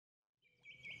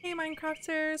Hey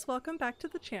Minecrafters, welcome back to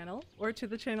the channel, or to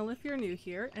the channel if you're new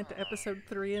here, and to episode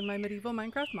 3 in my Medieval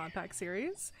Minecraft Modpack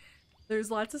series. There's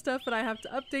lots of stuff that I have to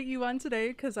update you on today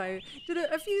because I did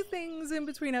a few things in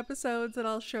between episodes that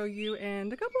I'll show you,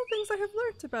 and a couple of things I have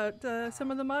learned about some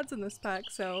of the mods in this pack,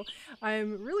 so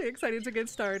I'm really excited to get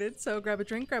started. So grab a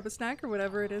drink, grab a snack, or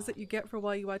whatever it is that you get for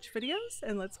while you watch videos,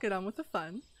 and let's get on with the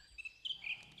fun.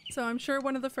 So I'm sure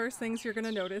one of the first things you're going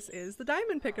to notice is the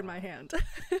diamond pick in my hand.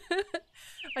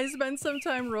 I spent some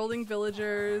time rolling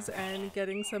villagers and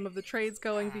getting some of the trades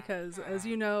going because, as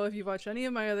you know, if you've watched any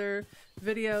of my other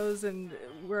videos and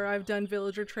where I've done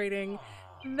villager trading,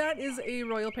 that is a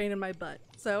royal pain in my butt.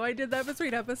 So I did that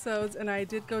between episodes, and I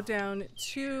did go down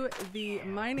to the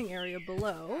mining area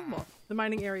below. Well, the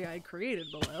mining area I created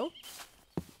below.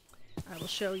 I will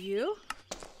show you.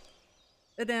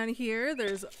 Down here,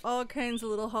 there's all kinds of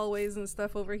little hallways and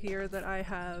stuff over here that I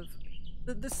have.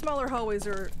 The smaller hallways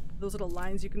are those little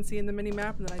lines you can see in the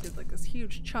mini-map, and then I did like this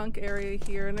huge chunk area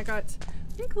here, and I got,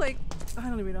 I think, like, I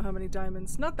don't even know how many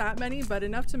diamonds. Not that many, but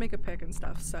enough to make a pick and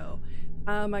stuff, so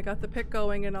I got the pick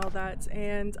going and all that,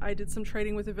 and I did some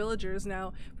trading with the villagers.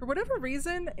 Now, for whatever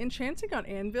reason, enchanting on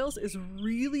anvils is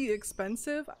really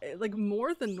expensive, like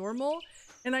more than normal,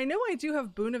 and I know I do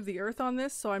have Boon of the Earth on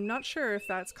this, so I'm not sure if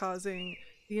that's causing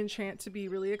the enchant to be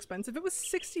really expensive. It was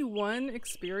 61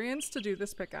 experience to do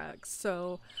this pickaxe,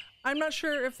 so I'm not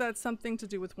sure if that's something to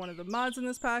do with one of the mods in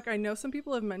this pack. I know some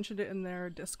people have mentioned it in their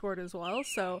Discord as well,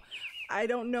 so I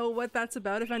don't know what that's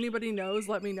about. If anybody knows,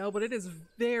 let me know, but it is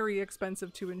very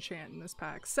expensive to enchant in this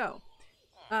pack. So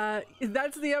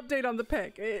that's the update on the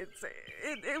pick. It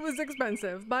was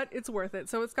expensive, but it's worth it.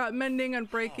 So it's got Mending,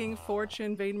 Unbreaking,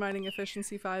 Fortune, Vein Mining,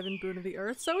 Efficiency 5, and Boon of the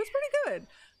Earth, so it's pretty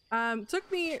good.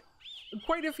 Took me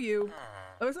quite a few,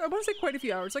 I want to say quite a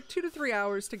few hours, like 2 to 3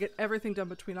 hours to get everything done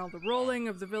between all the rolling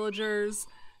of the villagers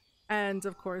and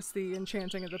of course the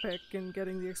enchanting of the pick and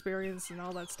getting the experience and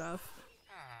all that stuff.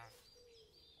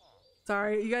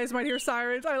 Sorry, you guys might hear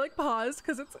sirens. I like paused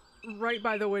because it's right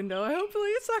by the window. Hopefully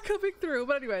it's not coming through,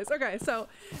 but anyways, okay, so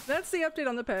that's the update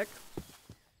on the pick.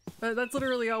 But that's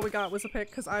literally all we got was a pick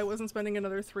because I wasn't spending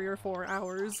another 3 or 4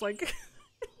 hours like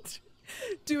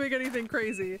doing anything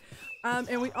crazy.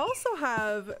 And we also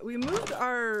have, we moved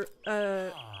our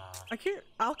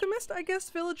alchemist, I guess,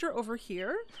 villager over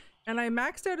here, and I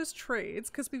maxed out his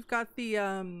trades because we've got the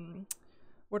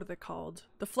what are they called,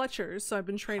 the Fletchers, so I've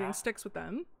been trading sticks with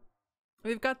them.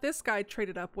 We've got this guy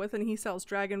traded up with, and he sells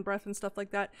dragon breath and stuff like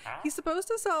that. He's supposed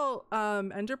to sell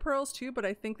ender pearls too, but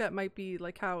I think that might be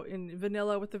like how in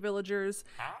vanilla with the villagers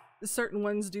certain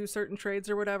ones do certain trades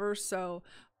or whatever, so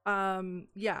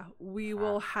yeah, we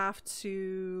will have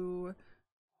to,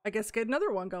 I guess, get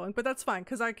another one going, but that's fine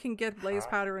because I can get blaze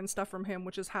powder and stuff from him,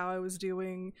 which is how I was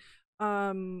doing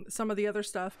some of the other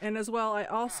stuff. And as well, I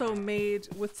also made,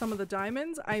 with some of the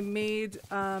diamonds, I made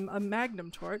a magnum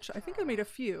torch. I think I made a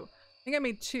few. I think I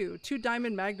made two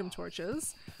diamond magnum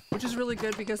torches, which is really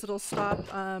good because it'll stop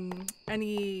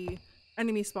any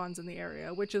enemy spawns in the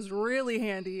area, which is really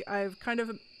handy. I've kind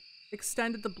of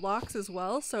extended the blocks as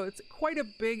well, so it's quite a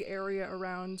big area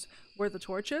around where the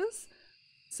torch is,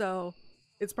 so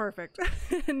it's perfect.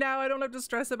 Now I don't have to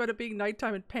stress about it being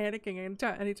nighttime and panicking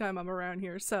anytime I'm around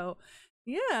here. So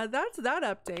yeah, that's that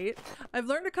update. I've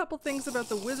learned a couple things about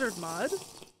the wizard mod.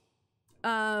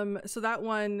 So that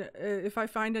one, if I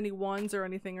find any wands or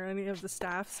anything or any of the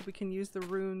staffs, we can use the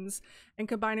runes and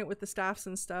combine it with the staffs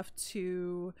and stuff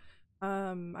to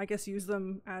I guess use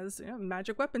them as, you know,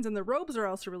 magic weapons, and the robes are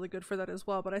also really good for that as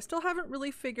well. But I still haven't really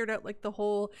figured out like the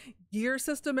whole gear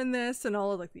system in this and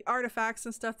all of like the artifacts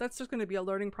and stuff. That's just going to be a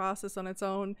learning process on its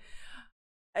own.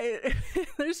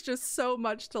 There's just so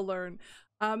much to learn.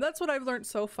 That's what I've learned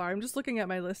so far. I'm just looking at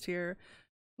my list here.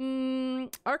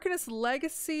 Arcanist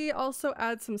Legacy also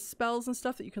adds some spells and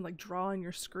stuff that you can like draw on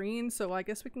your screen, so I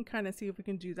guess we can kind of see if we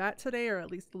can do that today, or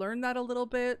at least learn that a little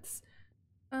bit.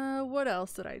 What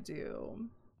else did I do?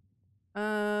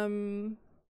 I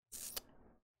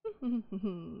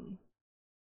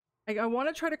want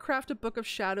to try to craft a Book of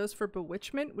Shadows for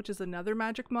Bewitchment, which is another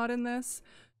magic mod in this.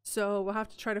 So we'll have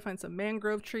to try to find some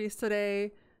mangrove trees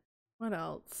today. What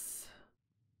else?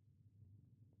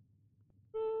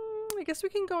 I guess we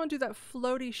can go and do that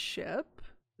floaty ship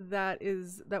that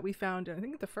we found in, I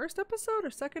think, the first episode or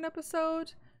second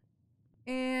episode.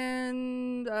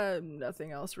 And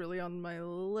nothing else really on my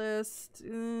list. Yeah,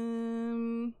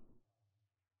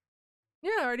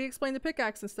 I already explained the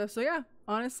pickaxe and stuff, so yeah,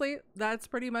 honestly, that's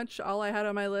pretty much all I had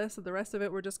on my list. The rest of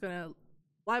it we're just gonna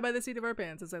fly by the seat of our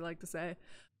pants, as I like to say.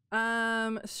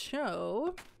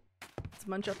 So let's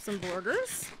munch up some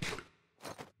burgers.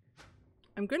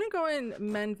 I'm gonna go and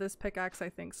mend this pickaxe, I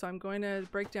think. So I'm going to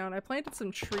break down. I planted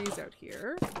some trees out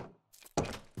here.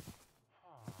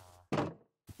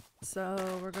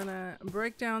 So we're gonna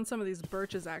break down some of these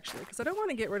birches actually, because I don't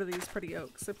want to get rid of these pretty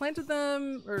oaks. I planted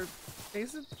them, or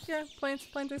yeah,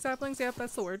 planting saplings. Yep,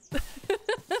 that's the word.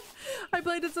 I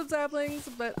planted some saplings,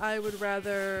 but I would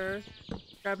rather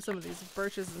grab some of these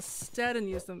birches instead and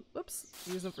use them. Oops,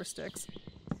 use them for sticks.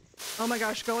 Oh my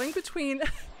gosh, going between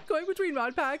going between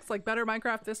mod packs, like Better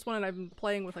Minecraft, this one, and I've been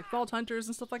playing with like Vault Hunters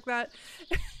and stuff like that.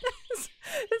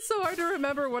 It's so hard to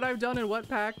remember what I've done in what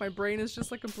pack. My brain is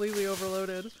just like completely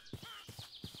overloaded.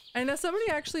 And somebody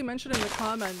actually mentioned in the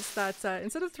comments that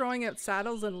instead of throwing out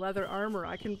saddles and leather armor,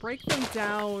 I can break them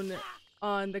down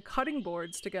on the cutting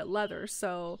boards to get leather.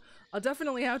 So I'll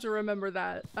definitely have to remember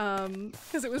that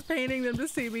because it was paining them to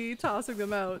see me tossing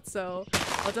them out. So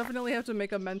I'll definitely have to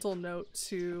make a mental note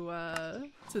to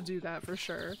do that for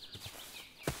sure.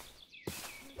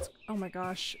 Oh my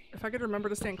gosh, if I could remember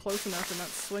to stand close enough and not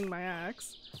swing my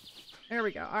axe. There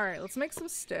we go. All right, let's make some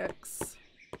sticks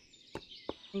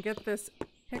and get this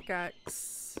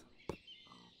pickaxe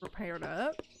repaired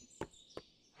up.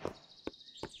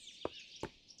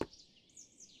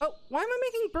 Oh, why am I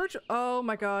making birch? Oh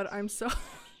my god, I'm so...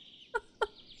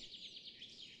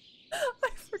 I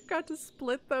forgot to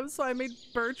split them, so I made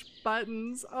birch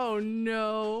buttons. Oh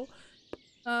no.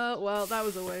 Well, that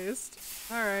was a waste.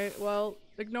 Alright, well,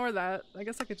 ignore that. I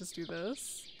guess I could just do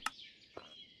this.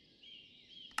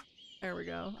 There we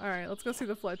go. Alright, let's go see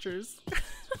the Fletchers.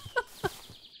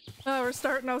 Oh, we're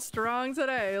starting out strong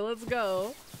today. Let's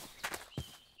go.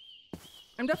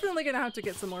 I'm definitely gonna have to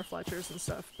get some more Fletchers and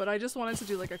stuff, but I just wanted to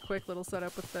do like a quick little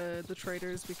setup with the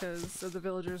traders because of the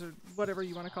villagers or whatever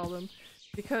you want to call them,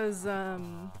 because I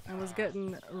was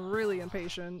getting really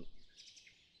impatient.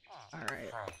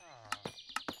 Alright.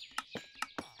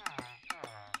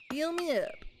 Heal me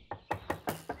up.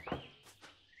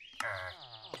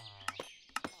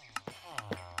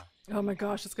 Oh my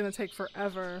gosh, it's gonna take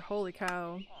forever. Holy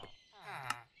cow.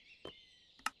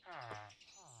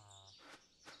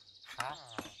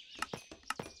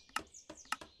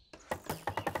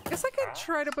 I guess I could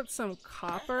try to put some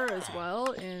copper as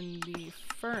well in the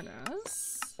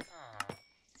furnace.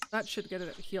 That should get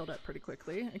it healed up pretty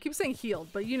quickly. I keep saying healed,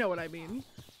 but you know what I mean.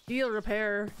 Heal,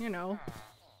 repair, you know.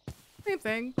 Same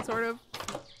thing, sort of.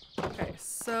 Okay,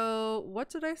 so what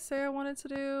did I say I wanted to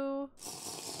do?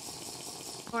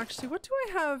 Oh, actually, what do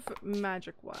I have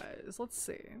magic-wise? Let's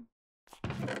see.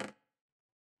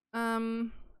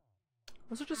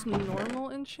 Those are just normal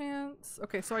enchants.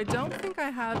 Okay, so I don't think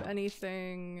I have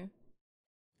anything...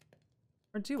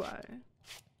 Or do I?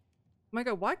 Oh my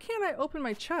god, why can't I open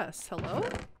my chest? Hello?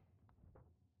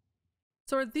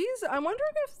 So are these... I'm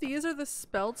wondering if these are the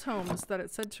spell tomes that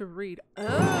it said to read.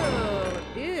 Oh,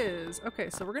 it is. Okay,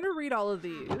 so we're gonna read all of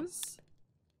these.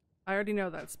 I already know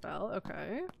that spell.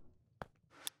 Okay.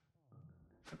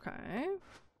 Okay.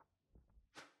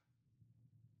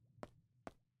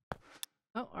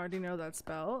 Oh, I already know that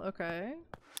spell. Okay.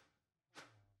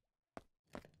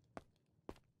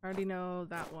 I already know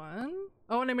that one.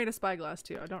 Oh, and I made a spyglass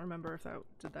too. I don't remember if that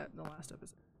did that in the last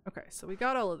episode. Okay, so we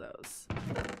got all of those.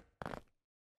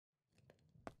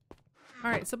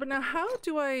 Alright, so but now how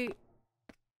do I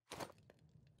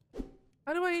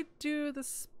do the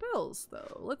spells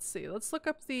though? Let's see. Let's look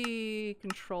up the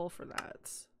control for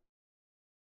that.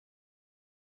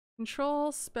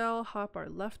 Control, spell, hotbar,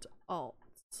 left, alt.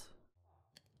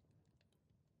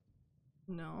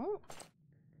 No.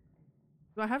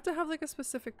 Do I have to have like a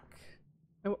specific...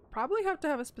 I would probably have to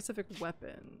have a specific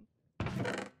weapon.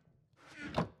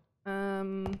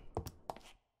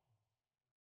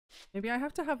 Maybe I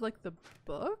have to have like the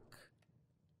book?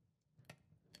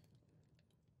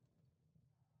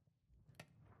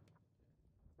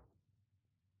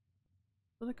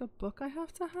 Is there, like a book I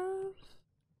have to have?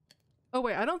 Oh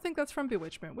wait, I don't think that's from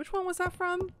Bewitchment. Which one was that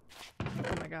from?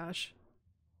 Oh my gosh.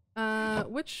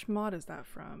 Which mod is that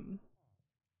from?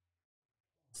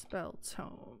 Spell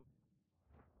tome.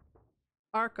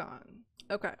 Archon.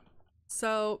 Okay.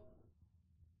 So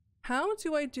how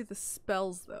do I do the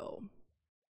spells though?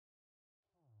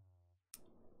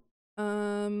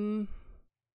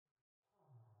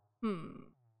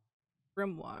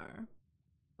 Grimoire.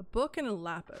 A book and a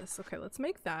lapis. Okay, let's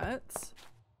make that.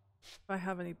 If I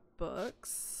have any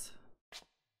books.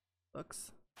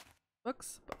 Books.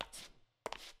 Books. Books.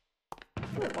 I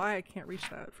don't know why I can't reach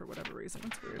that for whatever reason.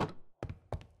 That's weird.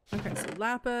 Okay, so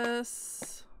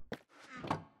lapis.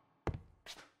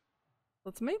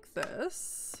 Let's make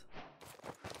this.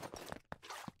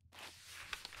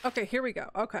 Okay, here we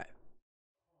go. Okay.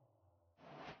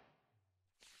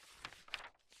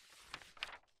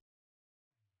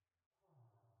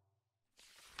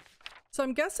 So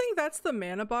I'm guessing that's the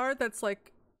mana bar that's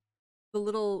like the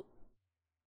little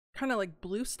kind of like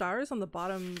blue stars on the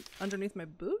bottom underneath my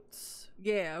boots.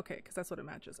 Yeah, okay, because that's what it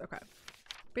matches. Okay.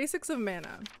 Basics of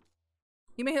mana.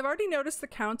 You may have already noticed the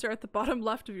counter at the bottom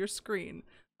left of your screen.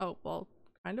 Oh, well,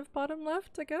 kind of bottom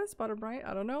left, I guess. Bottom right,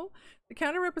 I don't know. The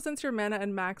counter represents your mana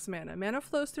and max mana. Mana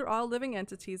flows through all living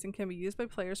entities and can be used by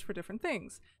players for different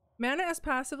things. Mana is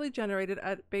passively generated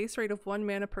at base rate of 1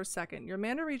 mana per second. Your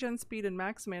mana regen speed and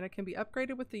max mana can be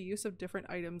upgraded with the use of different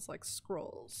items like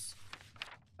scrolls.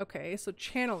 Okay, so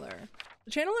Channeler.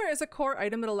 The Channeler is a core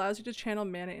item that allows you to channel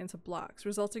mana into blocks,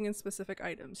 resulting in specific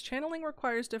items. Channeling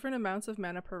requires different amounts of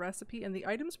mana per recipe, and the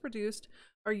items produced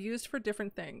are used for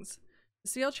different things. The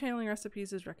CL channeling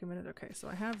recipes is recommended. Okay, so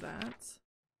I have that.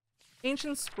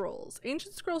 Ancient Scrolls.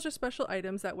 Ancient Scrolls are special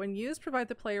items that, when used, provide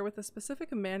the player with a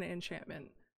specific mana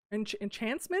enchantment.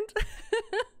 Enchantment?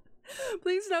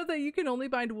 Please note that you can only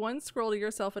bind one scroll to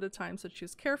yourself at a time, so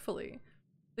choose carefully.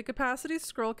 The capacity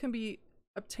scroll can be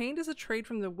obtained as a trade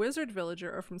from the wizard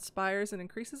villager or from spires and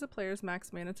increases a player's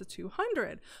max mana to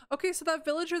 200. Okay, so that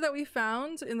villager that we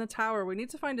found in the tower, we need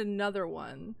to find another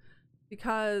one,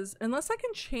 because unless I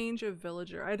can change a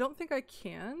villager, I don't think I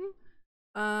can.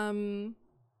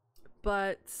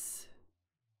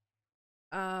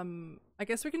 I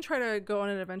guess we can try to go on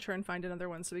an adventure and find another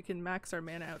one so we can max our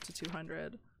mana out to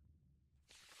 200.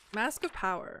 Mask of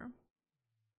Power.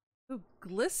 Oh,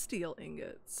 glisteel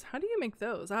ingots. How do you make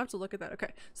those? I'll have to look at that.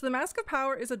 Okay, so the Mask of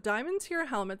Power is a diamond tier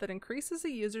helmet that increases a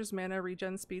user's mana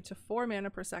regen speed to 4 mana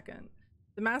per second.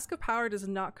 The Mask of Power does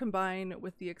not combine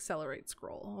with the Accelerate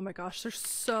scroll. Oh my gosh, there's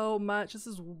so much. This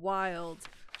is wild.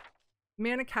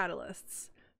 Mana Catalysts.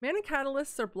 Mana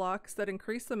Catalysts are blocks that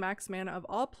increase the max mana of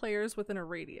all players within a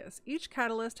radius. Each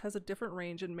catalyst has a different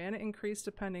range and mana increase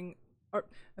depending, or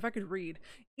if I could read,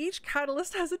 each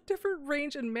catalyst has a different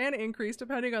range and mana increase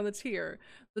depending on the tier.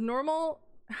 The normal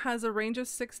has a range of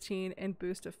 16 and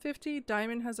boost of 50,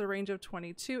 diamond has a range of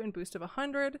 22 and boost of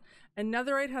 100, and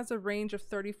netherite has a range of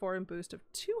 34 and boost of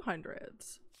 200.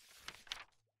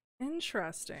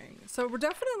 Interesting. So we're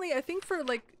definitely, I think for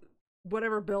like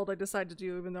whatever build I decide to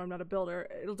do, even though I'm not a builder,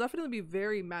 it'll definitely be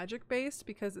very magic based,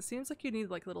 because it seems like you need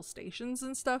like little stations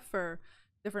and stuff for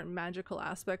different magical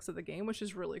aspects of the game, which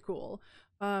is really cool.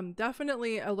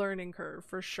 Definitely a learning curve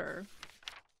for sure.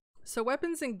 So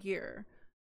weapons and gear.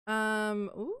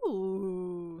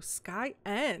 Ooh, Sky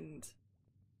End.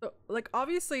 So like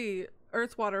obviously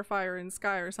earth, water, fire, and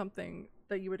sky are something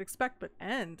that you would expect, but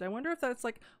end, I wonder if that's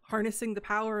like harnessing the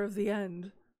power of the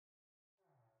end.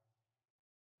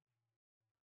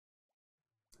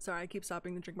 Sorry, I keep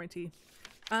stopping to drink my tea.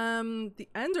 The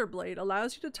Ender Blade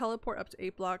allows you to teleport up to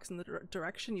 8 blocks in the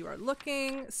direction you are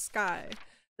looking. Sky.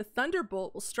 The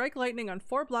Thunderbolt will strike lightning on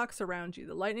 4 blocks around you.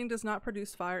 The lightning does not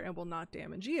produce fire and will not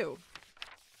damage you.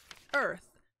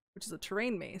 Earth, which is a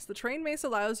terrain mace. The terrain mace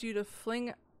allows you to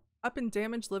fling up and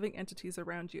damage living entities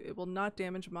around you. It will not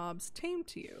damage mobs tamed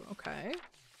to you. Okay.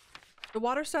 The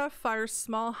Water Staff fires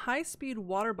small, high-speed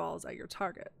water balls at your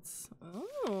targets.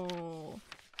 Oh.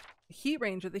 Heat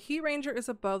Ranger. The Heat Ranger is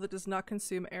a bow that does not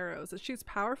consume arrows. It shoots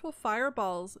powerful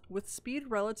fireballs with speed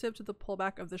relative to the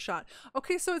pullback of the shot.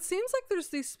 Okay, so it seems like there's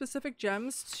these specific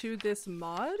gems to this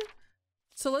mod.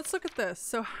 So let's look at this.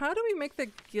 So how do we make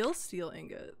the gill steel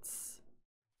ingots?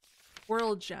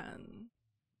 World Gen.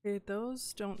 Okay,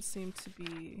 those don't seem to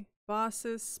be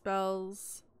bosses,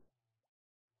 spells.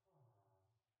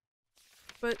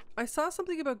 But I saw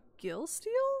something about gill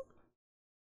steel?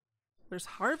 There's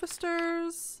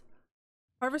harvesters.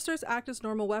 Harvesters act as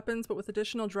normal weapons, but with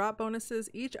additional drop bonuses.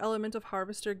 Each element of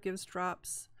Harvester gives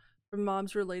drops from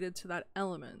mobs related to that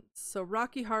element. So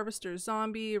Rocky Harvester,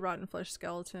 Zombie, Rotten Flesh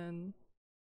Skeleton,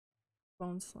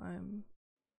 Bone Slime,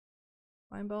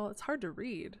 Slime Ball. It's hard to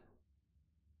read.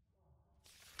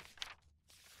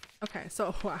 Okay,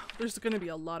 so wow, there's gonna be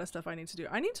a lot of stuff I need to do.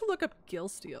 I need to look up gill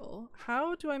steel.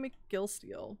 How do I make gill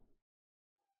steel?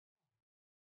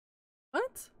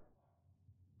 What?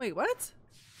 Wait, what?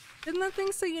 Didn't that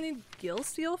thing say you need gill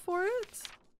steel for it?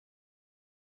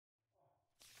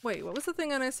 Wait, what was the thing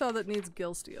that I saw that needs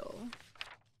gill steel?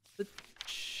 The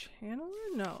channeler?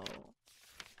 No.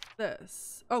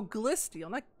 This. Oh, glisteel,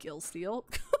 not gill steel.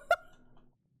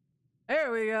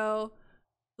 There we go.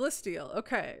 Glisteel.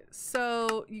 Okay,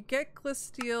 so you get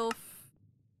glisteel.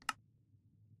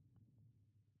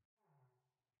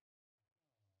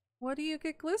 What do you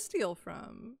get glisteel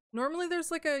from? Normally there's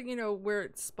like a, you know, where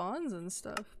it spawns and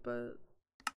stuff, but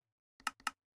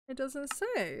it doesn't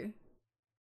say.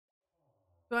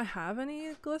 Do I have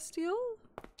any glisteel?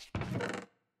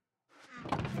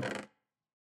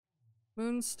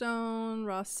 Moonstone,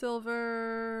 raw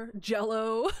silver,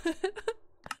 jello.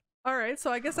 Alright,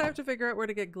 so I guess I have to figure out where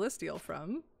to get glisteel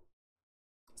from.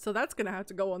 So that's gonna have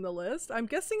to go on the list. I'm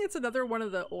guessing it's another one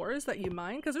of the ores that you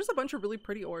mine, because there's a bunch of really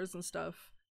pretty ores and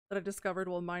stuff that I discovered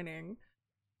while mining.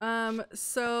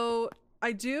 So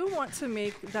I do want to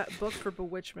make that book for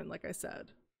bewitchment, like I said.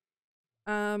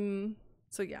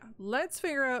 So yeah, let's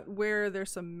figure out where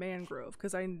there's some mangrove,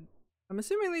 because I'm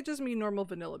assuming they just mean normal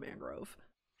vanilla mangrove.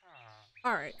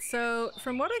 Alright, so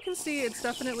from what I can see, it's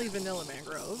definitely vanilla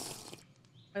mangrove.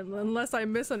 Unless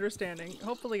I'm misunderstanding.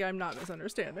 Hopefully I'm not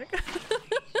misunderstanding.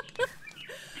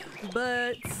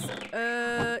 But,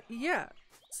 yeah.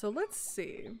 So let's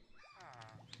see.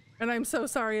 And I'm so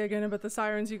sorry again about the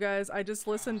sirens, you guys. I just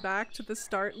listened back to the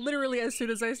start. Literally as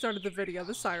soon as I started the video,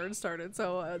 the sirens started.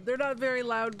 So they're not very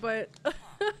loud, but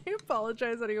I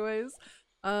apologize anyways.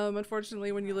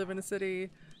 Unfortunately, when you live in a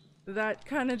city, that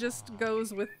kind of just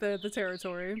goes with the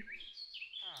territory.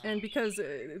 And because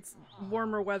it's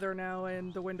warmer weather now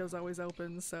and the window's always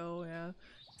open, so yeah,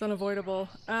 it's unavoidable.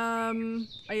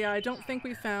 Yeah, I don't think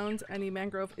we found any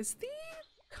mangrove. Is the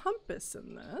compass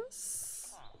in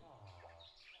this?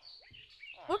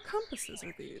 What compasses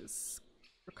are these?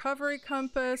 Recovery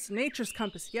compass, nature's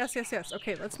compass. Yes, yes, yes.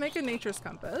 Okay, let's make a nature's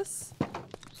compass.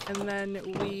 And then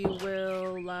we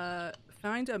will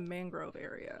find a mangrove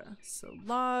area. So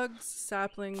logs,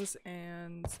 saplings,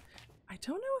 and I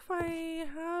don't know if I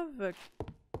have a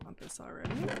compass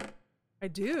already. I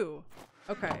do.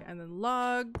 Okay, and then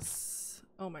logs.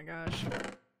 Oh my gosh.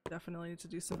 Definitely need to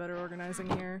do some better organizing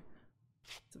here.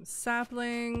 Some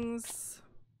saplings.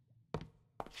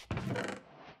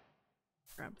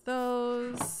 Grab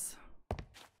those. I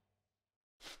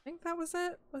think that was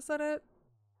it. Was that it?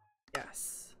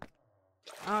 Yes.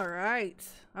 All right.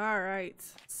 All right.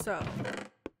 So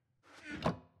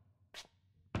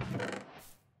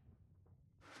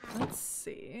let's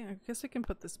see. I guess we can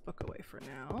put this book away for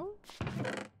now.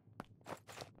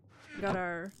 We got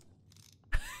our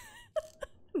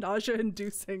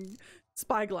nausea-inducing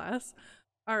spyglass.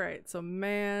 Alright, so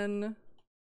mangrove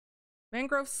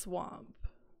swamp.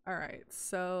 Alright,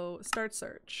 so start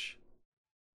search.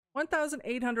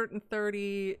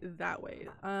 1,830 that way.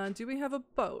 Do we have a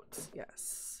boat?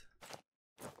 Yes.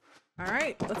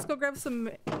 Alright, let's go grab some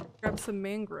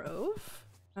mangrove.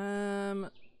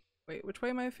 Wait, which way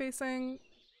am I facing?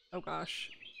 Oh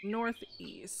gosh.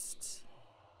 Northeast.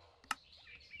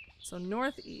 So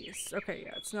northeast. Okay,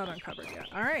 yeah, it's not uncovered yet.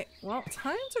 Alright, well,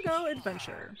 time to go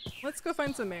adventure. Let's go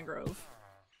find some mangrove.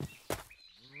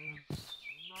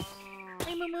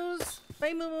 Bye, moo-moos!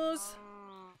 Bye, moo-moos!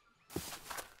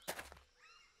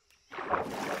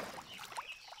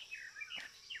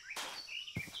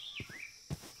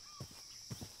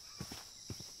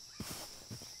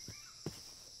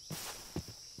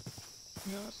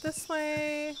 Go up this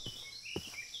way.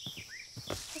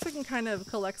 Guess we can kind of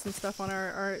collect some stuff on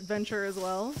our adventure as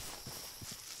well.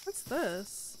 What's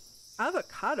this?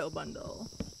 Avocado bundle.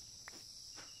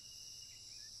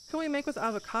 What can we make with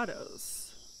avocados?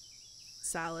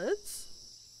 Salads?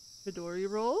 Midori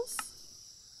rolls?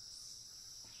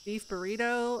 Beef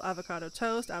burrito, avocado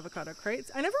toast, avocado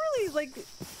crates. I never really like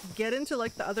get into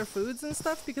like the other foods and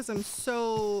stuff because I'm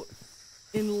so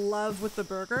in love with the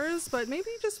burgers, but maybe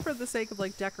just for the sake of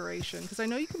like decoration, because I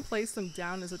know you can place them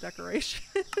down as a decoration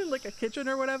in like a kitchen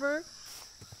or whatever.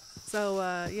 So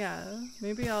yeah,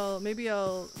 maybe I'll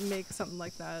make something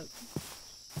like that.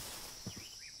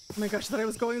 Oh my gosh, I thought I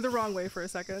was going the wrong way for a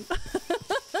second.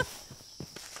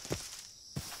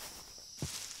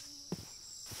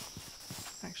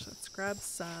 Actually, let's grab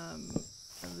some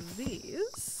of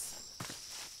these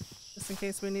just in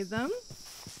case we need them.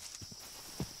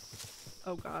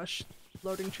 Oh gosh,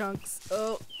 loading chunks.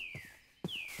 Oh,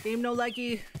 game no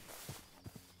likey.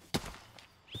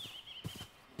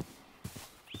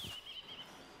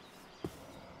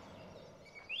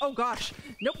 Oh gosh.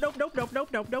 Nope, nope, nope, nope, nope,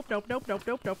 nope, nope, nope, nope, nope,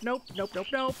 nope, nope, nope, nope, nope,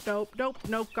 nope, nope, nope,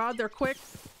 nope. God, they're quick.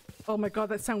 Oh my god,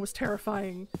 that sound was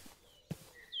terrifying.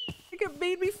 Like it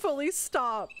made me fully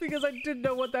stop because I didn't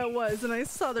know what that was and I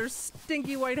saw their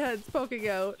stinky white heads poking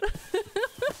out.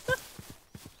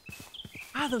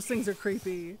 Ah, those things are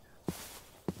creepy.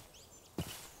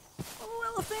 Oh,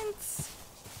 elephants.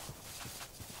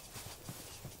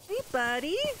 Hey,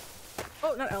 buddy.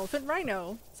 Oh, not elephant,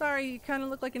 rhino. Sorry, you kind of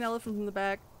look like an elephant from the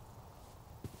back.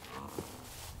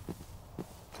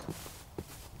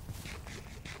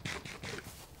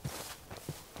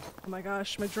 Oh my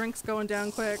gosh, my drink's going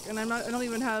down quick, and I don't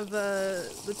even have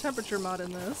the temperature mod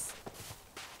in this.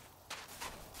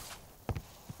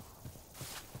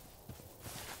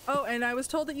 Oh, and I was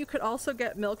told that you could also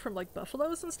get milk from like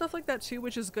buffaloes and stuff like that too,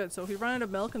 which is good. So if we run out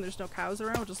of milk and there's no cows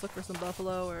around, we'll just look for some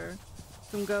buffalo or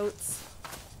some goats.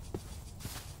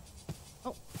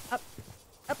 Oh, up,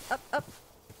 up, up, up.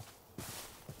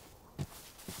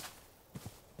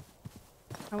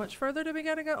 How much further do we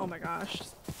gotta go? Oh my gosh,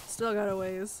 still got a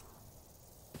ways.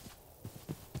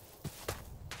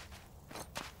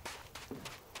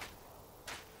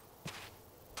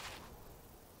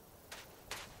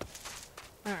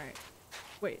 Alright.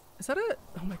 Wait, is that a—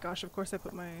 oh my gosh, of course I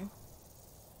put my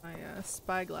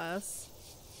spyglass.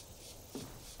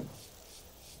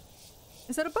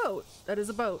 Is that a boat? That is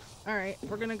a boat. Alright,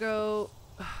 we're gonna go—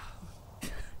 I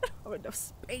don't have enough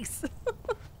space.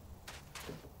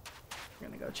 We're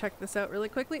gonna go check this out really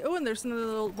quickly. Oh, and there's another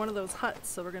little one of those huts,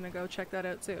 so we're gonna go check that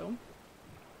out too.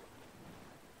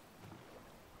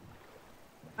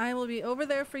 I will be over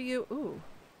there for you. Ooh.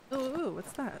 Ooh, ooh,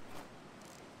 what's that?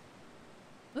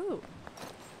 Ooh.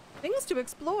 Things to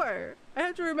explore! I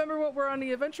have to remember what we're on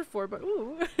the adventure for, but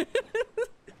ooh.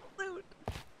 Loot.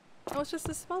 Oh, it's just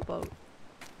a small boat.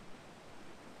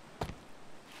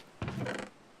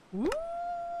 Woo!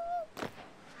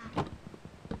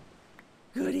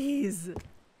 Goodies!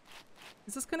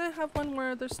 Is this gonna have one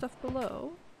where there's stuff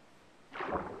below?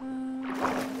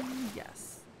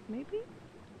 Yes. Maybe?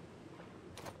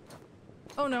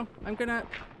 Oh no, I'm gonna—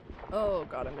 oh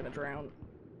god, I'm gonna drown.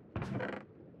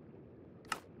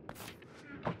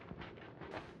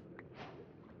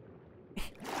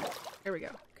 Here we go.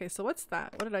 Okay, so what's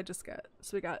that? What did I just get?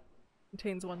 So we got—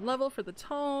 contains 1 level for the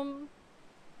tome.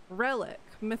 Relic.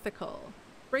 Mythical.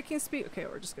 Breaking speed. Okay,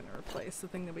 we're just gonna replace the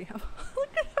thing that we have.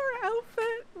 Look at our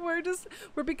outfit!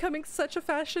 We're becoming such a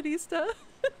fashionista.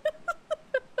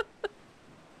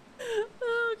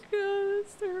 Oh god,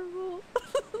 that's terrible.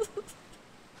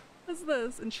 What's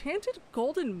this? Enchanted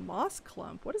golden moss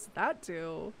clump. What does that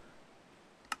do?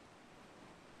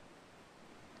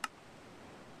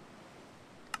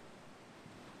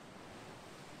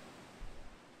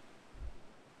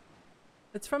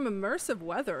 It's from immersive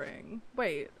weathering.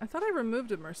 Wait, I thought I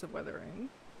removed immersive weathering.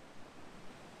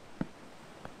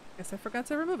 Guess I forgot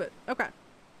to remove it. Okay.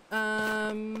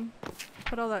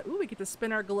 Put all that— ooh, we get to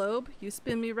spin our globe. You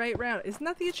spin me right round. Isn't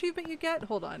that the achievement you get?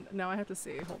 Hold on. Now I have to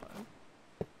see. Hold on.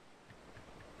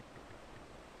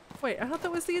 Wait, I thought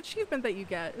that was the achievement that you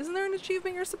get. Isn't there an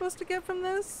achievement you're supposed to get from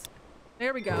this?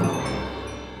 There we go.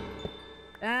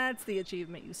 That's the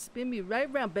achievement. You spin me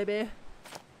right round, baby.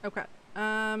 Okay.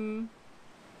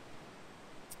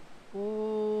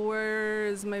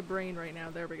 Where's my brain right now?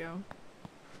 There we go.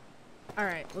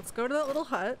 Alright, let's go to that little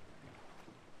hut.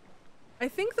 I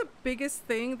think the biggest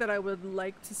thing that I would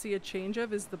like to see a change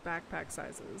of is the backpack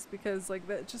sizes, because like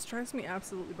that just drives me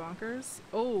absolutely bonkers.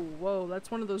 Oh, whoa, that's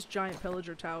one of those giant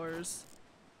pillager towers.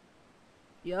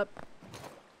 Yep.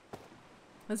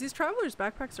 As these travelers'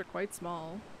 backpacks are quite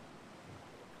small.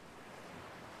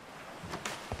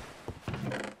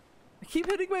 I keep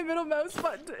hitting my middle mouse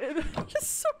button to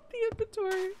just sort the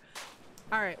inventory.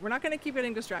 Alright, we're not gonna keep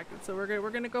getting distracted, so we're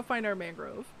gonna go find our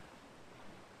mangrove.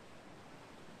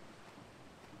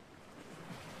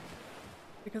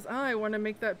 Because I want to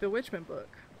make that bewitchment book.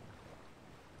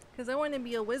 Because I want to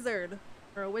be a wizard.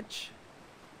 Or a witch.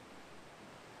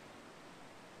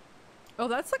 Oh,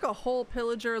 that's like a whole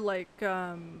pillager, like,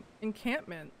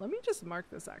 encampment. Let me just mark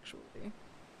this, actually.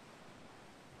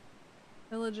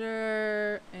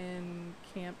 Pillager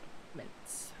encampment.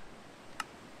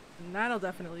 And that'll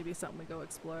definitely be something we go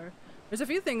explore. There's a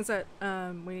few things that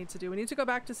we need to do. We need to go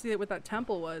back to see what that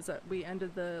temple was that we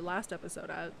ended the last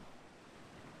episode at.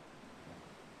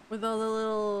 With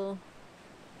all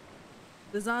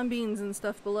the zombies and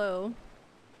stuff below.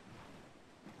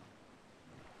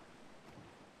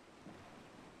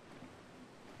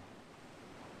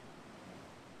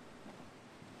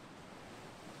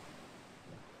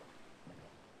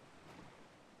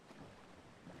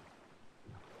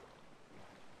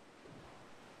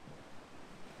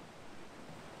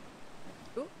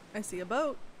 Oh, I see a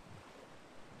boat.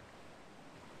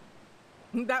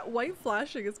 That white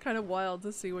flashing is kind of wild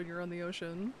to see when you're on the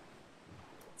ocean.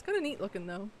 It's kind of neat looking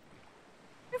though.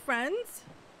 Hey friends!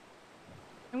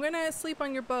 I'm gonna sleep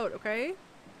on your boat, okay?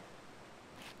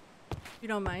 If you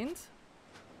don't mind.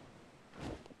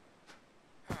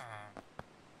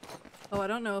 Oh, I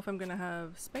don't know if I'm gonna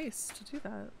have space to do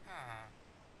that.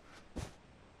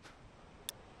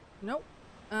 Nope.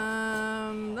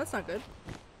 That's not good.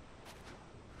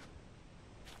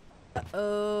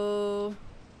 Uh-oh.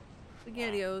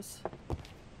 Spaghettios.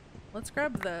 Let's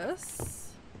grab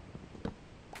this.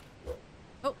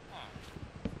 Oh.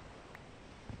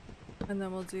 And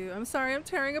then we'll do— I'm sorry, I'm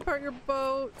tearing apart your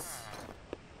boat.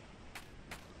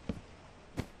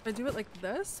 I do it like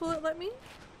this? Will it let me?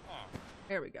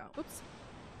 There we go. Oops.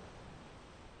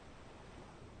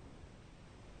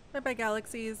 Bye-bye,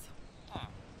 galaxies.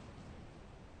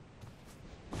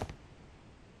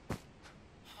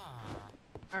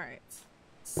 Alright.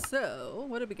 So,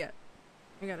 what did we get?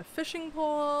 We got a fishing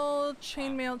pole,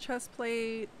 chainmail chest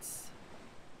plate.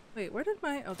 Wait, where did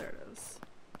my... Oh, there it is.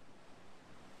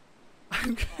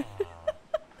 I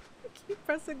keep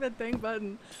pressing that dang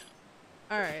button.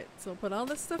 Alright, so we'll put all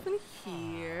this stuff in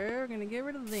here. We're gonna get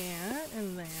rid of that,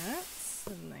 and that,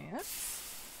 and that.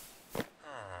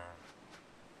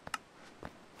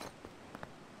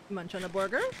 Munch on a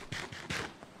burger.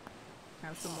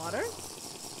 Have some water.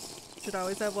 Should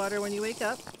always have water when you wake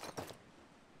up.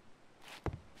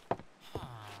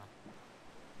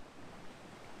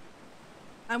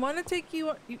 I want to take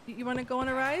you. You want to go on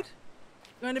a ride?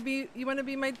 You want to be? You want to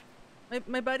be my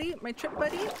buddy, my trip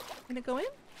buddy? Gonna go in?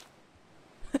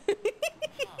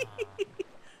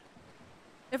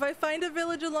 If I find a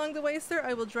village along the way, sir,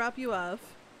 I will drop you off.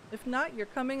 If not, you're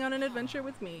coming on an adventure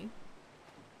with me.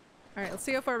 All right, let's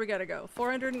see how far we gotta go.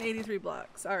 483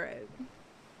 blocks. All right.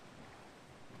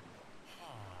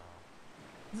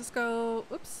 Does this go?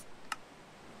 Oops.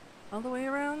 All the way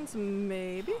around?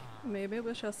 Maybe. Maybe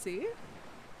we shall see.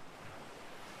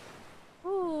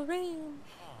 Oh, rain.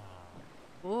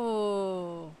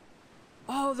 Oh.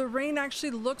 Oh, the rain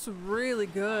actually looks really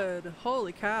good.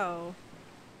 Holy cow.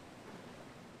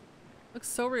 Looks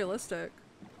so realistic.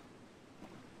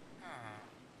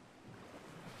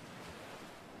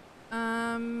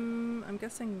 I'm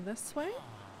guessing this way?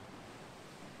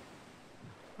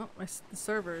 Oh, the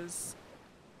server's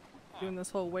doing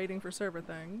this whole waiting for server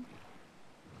thing.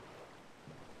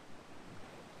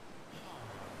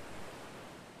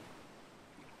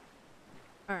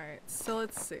 Alright, so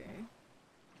let's see.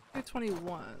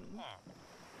 221.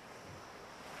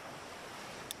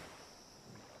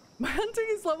 My hunting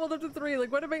is leveled up to 3.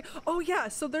 Like, what am I? Oh yeah,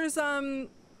 so there's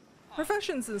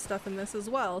professions and stuff in this as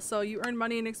well. So you earn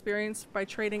money and experience by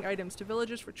trading items to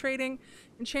villagers for trading.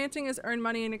 Enchanting is earn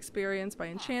money and experience by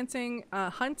enchanting.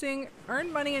 Hunting,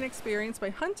 earn money and experience by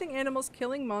hunting animals,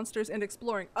 killing monsters, and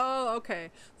exploring. Oh,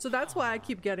 okay. So that's why I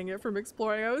keep getting it from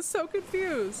exploring. I was so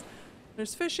confused.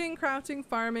 There's fishing, crafting,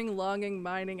 farming, logging,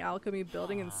 mining, alchemy,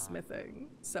 building, and smithing.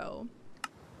 So,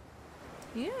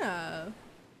 yeah.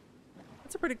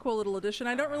 That's a pretty cool little addition.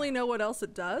 I don't really know what else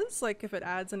it does, like if it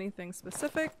adds anything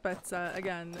specific, but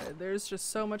again, there's just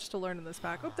so much to learn in this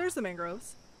pack. Oh, there's the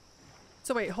mangroves.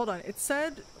 So wait, hold on. It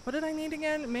said, what did I need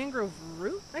again? Mangrove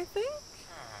root, I think?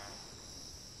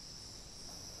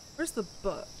 Where's the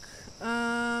book?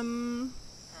 Where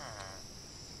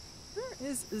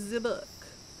is the book?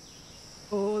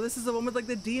 Oh, this is the one with like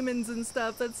the demons and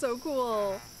stuff. That's so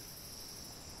cool.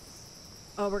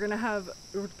 Oh, we're gonna have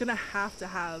to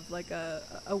have like a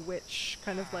witch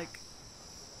kind of like,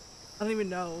 I don't even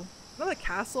know. Not a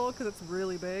castle because it's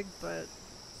really big, but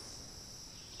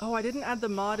oh, I didn't add the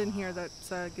mod in here that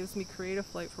gives me creative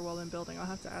flight for while I'm building. I'll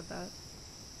have to add that.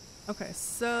 Okay,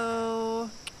 so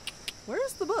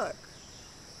where's the book?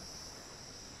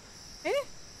 Eh?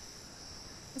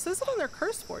 It says it on their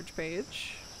CurseForge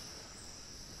page.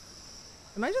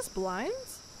 Am I just blind?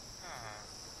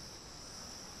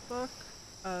 Book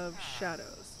of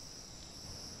Shadows.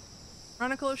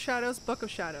 Chronicle of Shadows, Book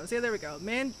of Shadows. Yeah, there we go.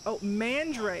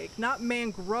 Mandrake, not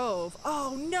mangrove.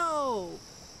 Oh no!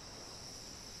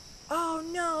 Oh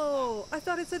no! I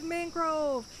thought it said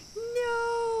mangrove!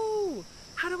 No!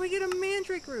 How do we get a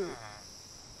mandrake root?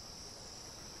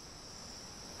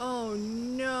 Oh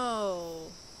no!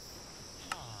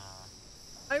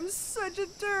 I'm such a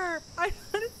derp! I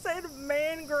thought it said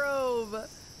mangrove!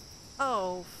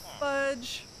 Oh,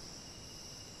 fudge.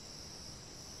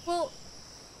 Well,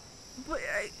 but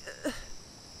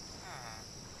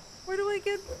where do I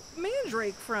get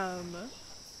mandrake from?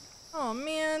 Oh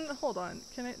man, hold on.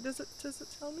 Does it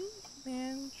tell me?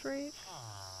 Mandrake?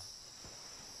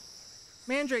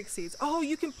 Mandrake seeds. Oh,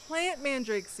 you can plant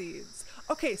mandrake seeds.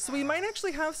 Okay, so we might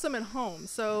actually have some at home.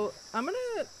 So I'm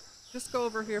gonna just go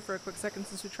over here for a quick second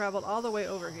since we traveled all the way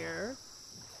over here.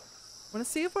 I want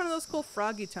to see if one of those cool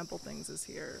froggy temple things is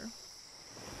here.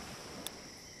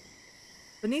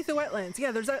 Beneath the wetlands.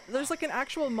 Yeah, there's like an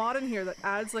actual mod in here that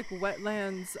adds like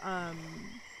wetlands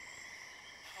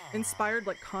inspired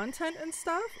like content and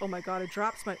stuff. Oh my god, it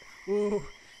drops my ooh.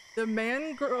 The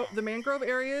mangrove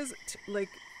areas like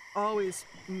always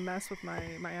mess with my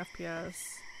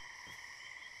FPS.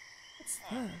 What's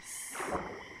this?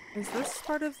 Is this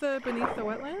part of the Beneath the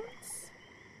Wetlands?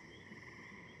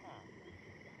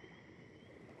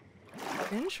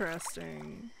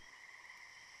 Interesting.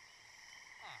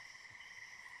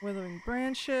 Withering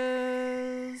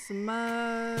branches,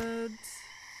 mud,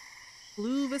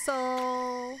 blue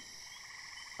visol.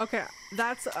 Okay,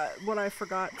 that's what I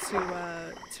forgot to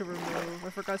remove. I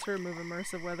forgot to remove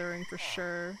immersive weathering for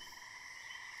sure.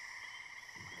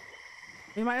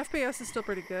 I mean, my FPS is still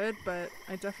pretty good, but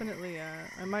I definitely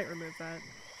I might remove that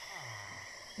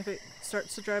if it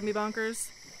starts to drive me bonkers.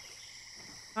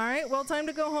 Alright, well, time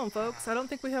to go home, folks. I don't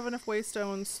think we have enough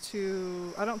waystones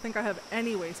to... I don't think I have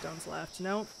any waystones left.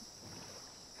 Nope.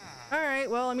 Alright,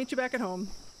 well, I'll meet you back at home.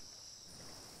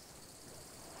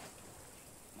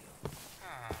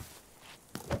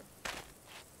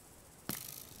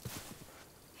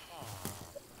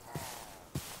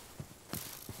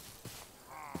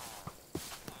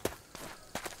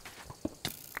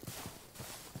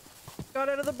 Got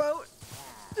out of the boat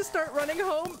to start running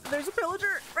home. There's a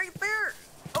villager right there.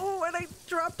 Oh, and I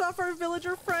dropped off our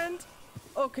villager friend.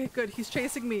 Okay, good. He's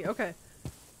chasing me. Okay.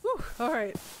 Whew. All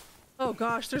right. Oh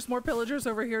gosh, there's more pillagers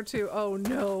over here too. Oh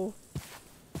no.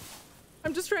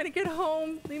 I'm just trying to get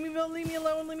home. Leave me alone, leave me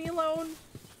alone, leave me alone.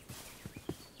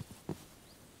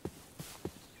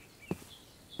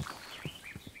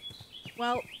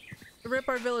 Well, rip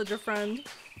our villager friend.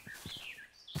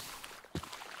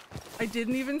 I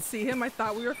didn't even see him. I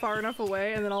thought we were far enough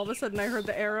away, and then all of a sudden I heard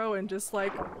the arrow and just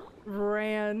like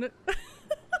ran.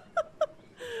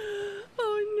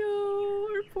 Oh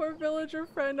no, our poor villager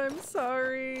friend, I'm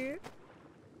sorry.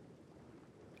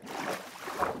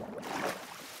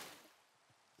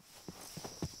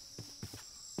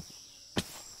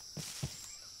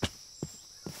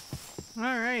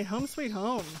 Alright, home sweet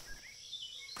home.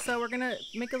 So we're gonna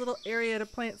make a little area to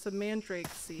plant some mandrake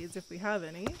seeds if we have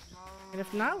any. And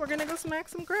if not, we're gonna go smack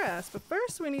some grass. But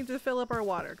first we need to fill up our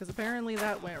water, because apparently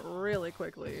that went really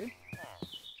quickly.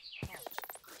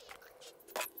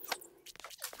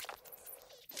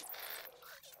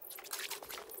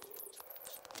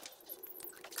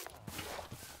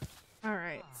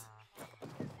 Alright.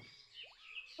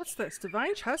 What's this?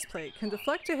 Divine chestplate. Can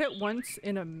deflect a hit once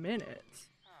in a minute.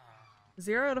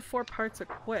 0 out of 4 parts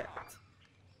equipped.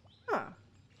 Huh.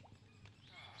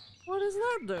 What does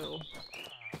that do?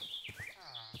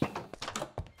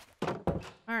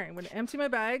 Alright, I'm gonna empty my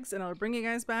bags and I'll bring you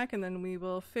guys back and then we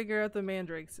will figure out the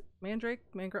mandrakes. Mandrake?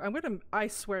 I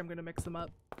swear I'm gonna mix them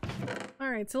up.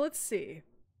 Alright, so let's see.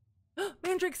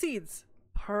 Mandrake seeds!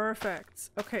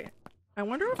 Perfect. Okay. I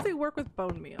wonder if they work with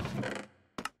bone meal.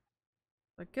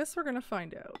 I guess we're gonna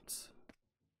find out.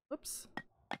 Oops.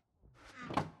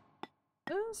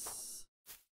 This.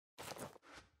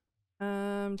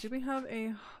 Do we have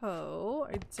a hoe?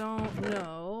 I don't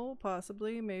know.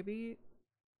 Possibly, maybe.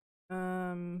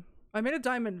 I made a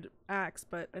diamond axe,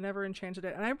 but I never enchanted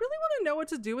it. And I really want to know what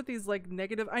to do with these, like,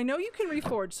 negative... I know you can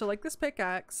reforge, so like this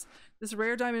pickaxe, this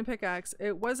rare diamond pickaxe,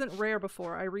 it wasn't rare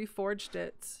before. I reforged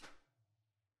it.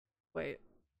 Wait.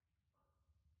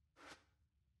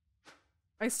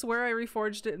 I swear I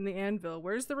reforged it in the anvil.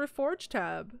 Where's the reforge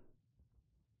tab?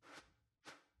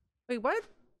 Wait, what?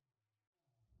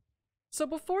 So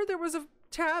before there was a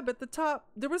tab at the top,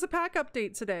 there was a pack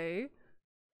update today.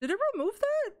 Did it remove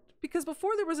that? Because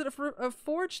before there was a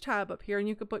forge tab up here and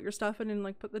you could put your stuff in and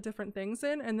like put the different things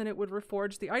in and then it would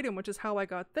reforge the item, which is how I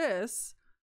got this.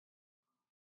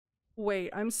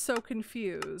 Wait, I'm so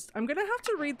confused. I'm gonna have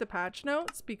to read the patch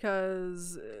notes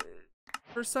because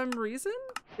for some reason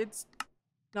it's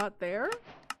not there.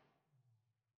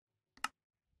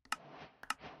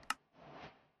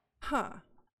 Huh.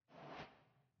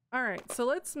 Alright, so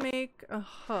let's make a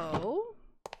hoe.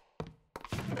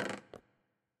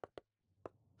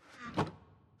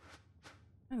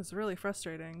 That is really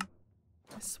frustrating.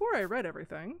 I swore I read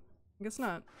everything. I guess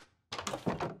not.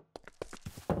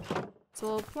 So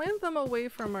we'll plant them away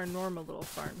from our normal little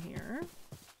farm here.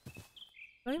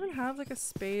 Do I even have like a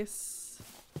space?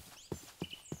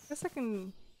 I guess I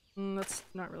can... that's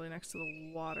not really next to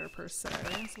the water per se, so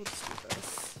we'll just do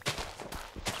this.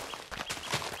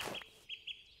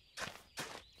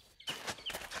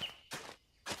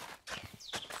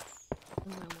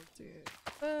 And then we'll do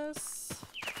this.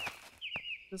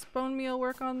 Does bone meal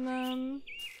work on them?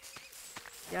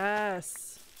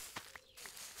 Yes!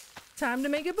 Time to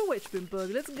make a bewitchment bug.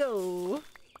 Let's go!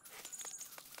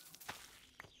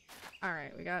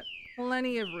 Alright, we got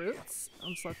plenty of roots. I'll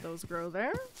just let those grow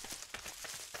there.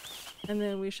 And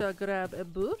then we shall grab a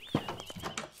book.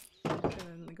 And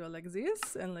then go like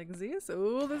this and like this.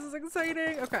 Oh, this is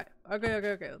exciting! Okay,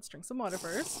 okay. Let's drink some water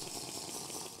first.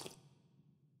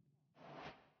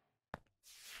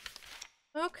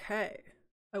 Okay.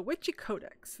 A Witchy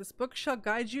Codex. This book shall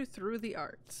guide you through the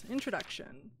art.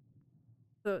 Introduction.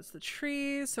 So it's the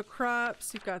trees, so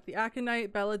crops. You've got the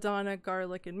aconite, belladonna,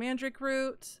 garlic, and mandrake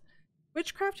root.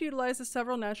 Witchcraft utilizes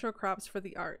several natural crops for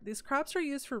the art. These crops are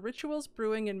used for rituals,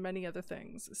 brewing, and many other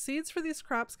things. Seeds for these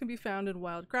crops can be found in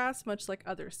wild grass, much like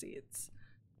other seeds.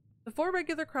 The 4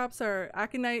 regular crops are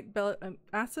aconite,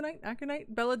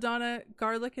 belladonna,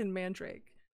 garlic, and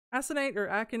mandrake. Aconite or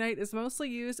aconite is mostly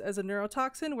used as a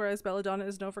neurotoxin, whereas belladonna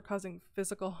is known for causing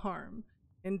physical harm.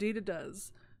 Indeed it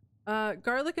does.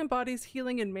 Garlic embodies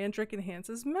healing and mandrake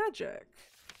enhances magic.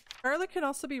 Garlic can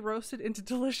also be roasted into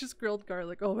delicious grilled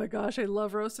garlic. Oh my gosh, I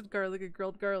love roasted garlic and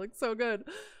grilled garlic. So good.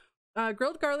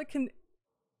 Grilled garlic can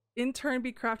in turn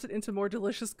be crafted into more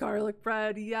delicious garlic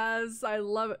bread. Yes, I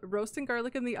love it. Roasting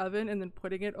garlic in the oven and then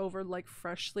putting it over like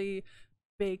freshly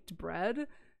baked bread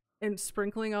and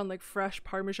sprinkling on like fresh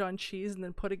Parmesan cheese and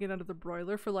then putting it under the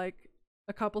broiler for like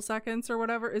a couple seconds or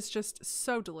whatever is just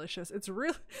so delicious. It's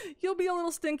really, you'll be a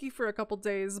little stinky for a couple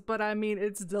days, but I mean,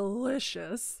 it's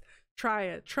delicious. Try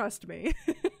it, trust me.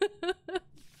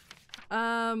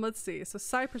 Let's see. So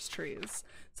cypress trees.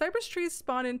 Cypress trees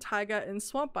spawn in taiga and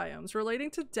swamp biomes. Relating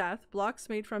to death, blocks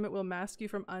made from it will mask you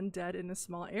from undead in a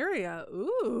small area.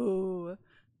 Ooh,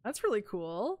 that's really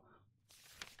cool.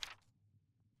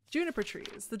 Juniper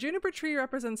trees. The juniper tree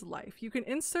represents life. You can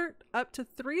insert up to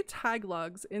 3 tag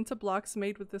logs into blocks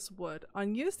made with this wood.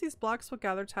 On use, these blocks will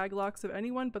gather tag logs of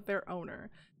anyone but their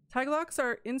owner. Tag locks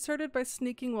are inserted by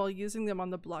sneaking while using them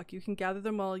on the block. You can gather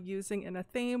them while using an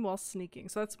athame while sneaking.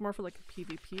 So that's more for like a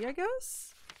PvP, I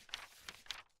guess?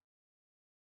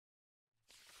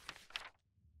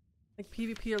 Like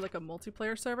PvP or like a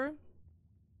multiplayer server?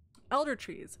 Elder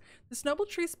trees. This noble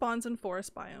tree spawns in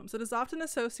forest biomes. It is often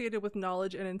associated with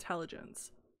knowledge and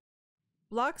intelligence.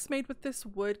 Blocks made with this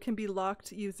wood can be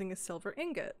locked using a silver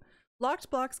ingot. Locked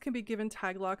blocks can be given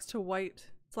tag locks to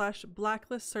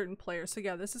white/blacklist certain players. So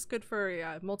yeah, this is good for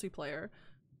multiplayer.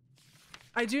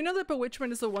 I do know that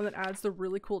Bewitchment is the one that adds the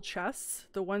really cool chests,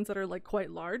 the ones that are like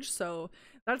quite large. So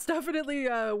that's definitely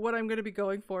what I'm going to be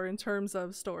going for in terms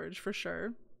of storage for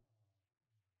sure.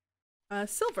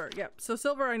 Silver, yep. So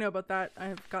silver, I know about that.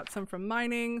 I've got some from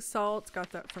mining. Salt,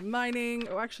 got that from mining.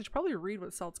 Oh, actually, I should probably read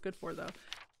what salt's good for though.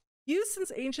 Used since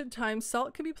ancient times,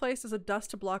 salt can be placed as a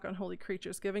dust to block unholy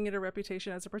creatures, giving it a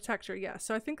reputation as a protector. Yeah,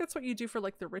 so I think that's what you do for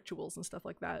like the rituals and stuff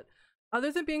like that. Other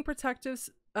than being protective,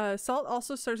 salt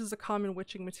also serves as a common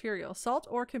witching material. Salt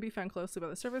ore can be found closely by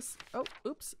the surface. Oh,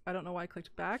 oops. I don't know why I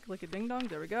clicked back like a ding dong.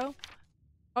 There we go.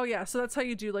 Oh yeah, so that's how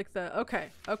you do like the, okay.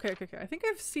 I think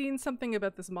I've seen something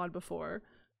about this mod before.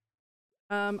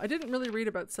 I didn't really read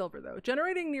about silver though.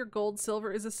 Generating near gold,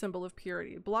 silver is a symbol of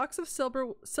purity. Blocks of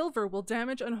silver will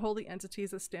damage unholy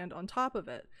entities that stand on top of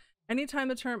it. Anytime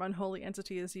the term unholy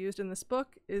entity is used in this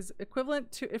book is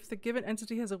equivalent to if the given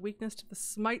entity has a weakness to the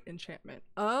smite enchantment.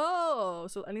 Oh,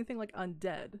 so anything like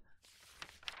undead.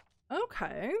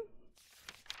 Okay.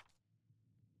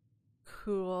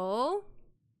 Cool.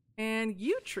 And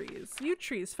yew trees. Yew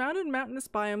trees found in mountainous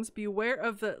biomes. Beware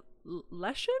of the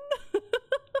leshen?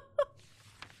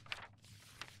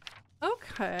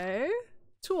 Okay.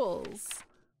 Tools.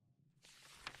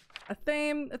 A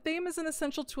thame is an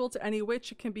essential tool to any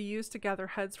witch. It can be used to gather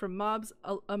heads from mobs,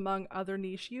 among other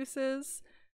niche uses.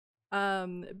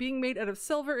 Being made out of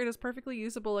silver, it is perfectly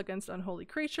usable against unholy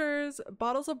creatures.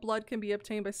 Bottles of blood can be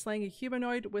obtained by slaying a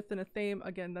humanoid with an athame.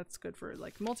 Again, that's good for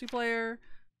like multiplayer.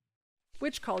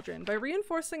 Witch cauldron. By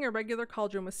reinforcing a regular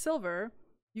cauldron with silver,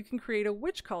 you can create a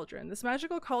witch cauldron. This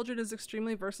magical cauldron is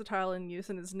extremely versatile in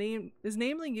use and is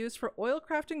namely used for oil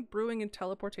crafting, brewing, and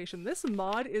teleportation. This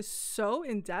mod is so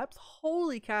in-depth.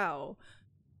 Holy cow.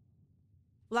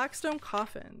 Blackstone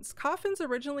coffins. Coffins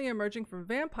originally emerging from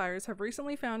vampires have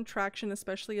recently found traction,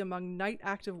 especially among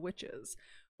night-active witches.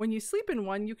 When you sleep in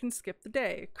one, you can skip the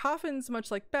day. Coffins,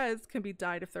 much like beds, can be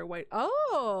dyed if they're white.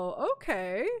 Oh,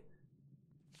 okay.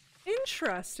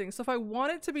 Interesting. So if I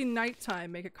want it to be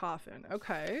nighttime, make a coffin.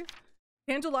 Okay.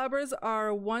 Candelabras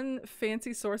are one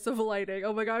fancy source of lighting.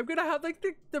 Oh my god, I'm gonna have like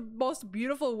the most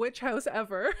beautiful witch house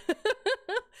ever.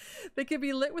 They can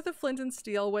be lit with a flint and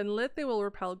steel. When lit, they will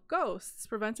repel ghosts,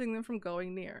 preventing them from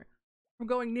going near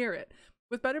it.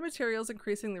 With better materials,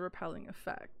 increasing the repelling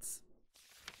effects.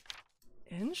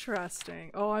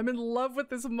 Interesting. Oh, I'm in love with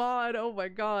this mod. Oh my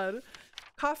god.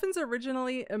 Coffins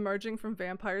originally emerging from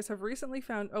vampires have recently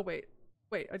found— oh wait,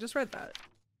 I just read that.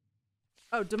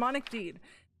 Oh, demonic deed.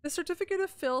 The certificate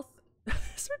of filth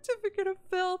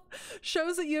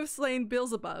shows that you have slain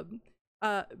Beelzebub.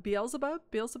 Beelzebub?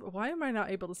 Why am I not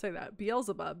able to say that?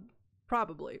 Beelzebub.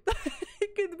 Probably.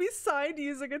 It can be signed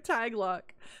using a tag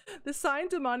lock. The signed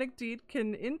demonic deed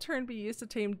can in turn be used to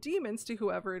tame demons to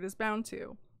whoever it is bound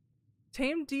to.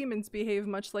 Tamed demons behave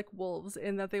much like wolves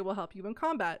in that they will help you in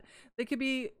combat. They can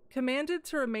be commanded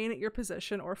to remain at your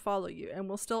position or follow you and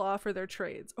will still offer their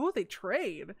trades. Oh, they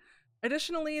trade!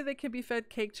 Additionally, they can be fed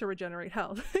cake to regenerate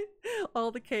health.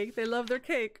 All the cake. They love their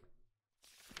cake.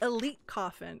 Elite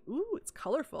coffin. Ooh, it's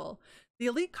colorful. The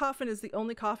elite coffin is the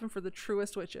only coffin for the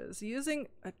truest witches.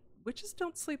 Witches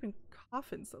don't sleep in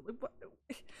coffins. What?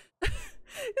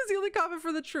 Is the only coffin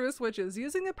for the truest witches.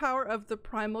 Using the power of the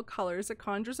primal colors, it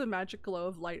conjures a magic glow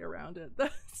of light around it.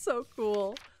 That's so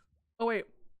cool. Oh wait,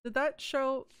 did that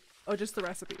show? Oh, just the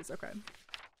recipes. Okay.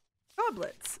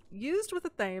 Goblets. Used with a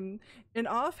theme, in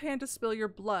offhand to spill your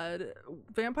blood,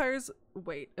 vampires...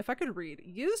 Wait, if I could read.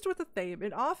 Used with a theme,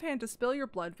 in offhand to spill your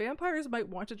blood, vampires might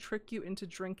want to trick you into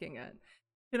drinking it.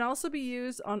 Can also be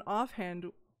used on offhand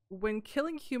when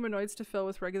killing humanoids to fill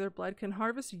with regular blood. Can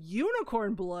harvest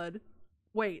unicorn blood.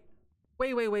 Wait.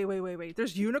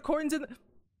 There's unicorns in the...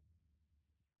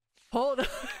 Hold on.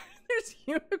 There's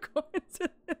unicorns in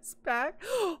this pack?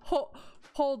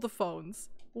 Hold the phones.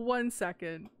 1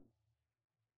 second.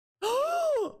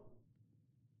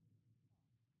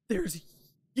 There's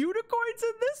unicorns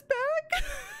in this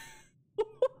bag?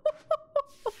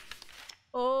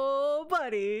 Oh,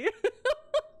 buddy.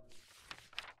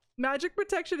 Magic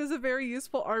protection is a very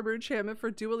useful armor enchantment for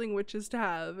dueling witches to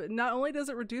have. Not only does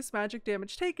it reduce magic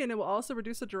damage taken, it will also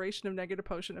reduce the duration of negative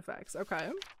potion effects. Okay.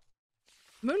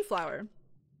 Moonflower.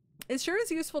 It sure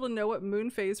is useful to know what moon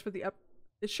phase for the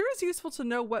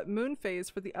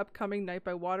upcoming night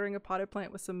by watering a potted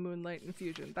plant with some moonlight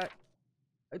infusion. That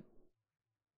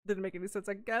didn't make any sense,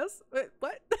 I guess. Wait,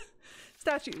 what?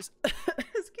 Statues.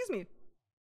 Excuse me.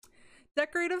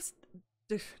 Decorative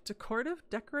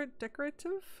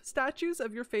statues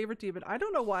of your favorite demon. I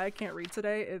don't know why I can't read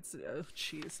today. It's oh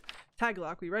jeez.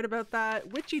 Taglock, we read about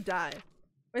that. Witchy dye.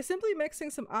 By simply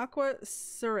mixing some aqua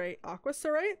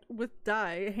cerate with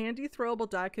dye, a handy throwable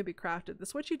dye can be crafted.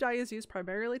 This witchy dye is used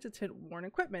primarily to tint worn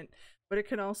equipment, but it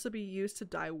can also be used to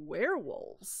dye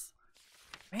werewolves.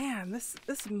 Man, this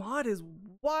mod is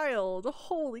wild.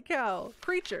 Holy cow.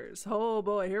 Creatures. Oh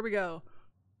boy, here we go.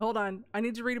 Hold on. I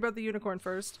need to read about the unicorn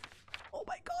first. Oh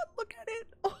my god, look at it.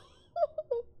 Oh,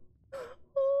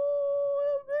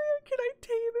 man, can I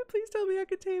tame it? Please tell me I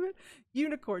can tame it.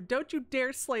 Unicorn, don't you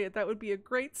dare slay it. That would be a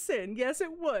great sin. Yes,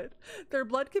 it would. Their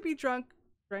blood could be drank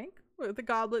with a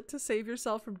goblet to save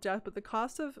yourself from death, but the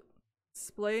cost of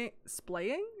slaying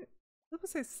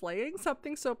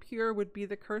something so pure would be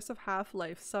the curse of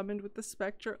half-life summoned with the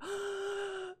spectre.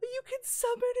 You can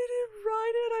summon it and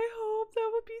ride it. I hope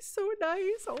that would be so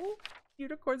nice. Oh,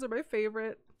 unicorns are my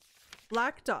favorite.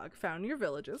 Black dog found in your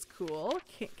villages. Cool.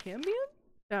 Cambion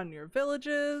found in your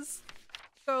villages.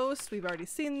 Ghost, we've already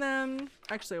seen them.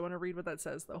 Actually, I want to read what that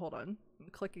says though. Hold on. I'm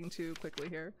clicking too quickly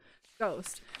here.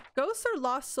 Ghost. Ghosts are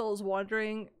lost souls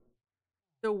wandering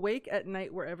the wake at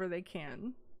night wherever they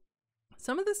can.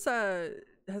 Some of this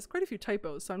has quite a few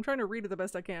typos, so I'm trying to read it the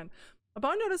best I can.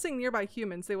 Upon noticing nearby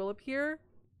humans, they will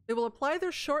apply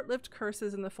their short-lived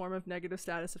curses in the form of negative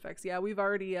status effects. Yeah, we've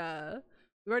already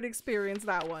experienced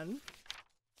that one.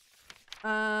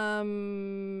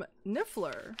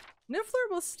 Niffler. Niffler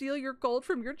will steal your gold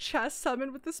from your chest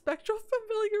summoned with the spectral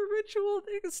familiar ritual.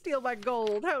 They can steal my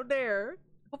gold. How dare.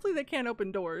 Hopefully they can't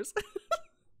open doors.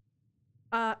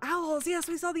 Owls. Yes,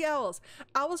 we saw the owls.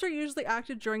 Owls are usually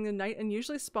active during the night and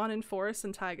usually spawn in forests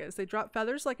and taigas. They drop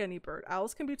feathers like any bird.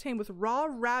 Owls can be tamed with raw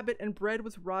rabbit and bred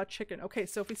with raw chicken. Okay,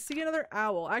 so if we see another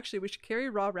owl, actually we should carry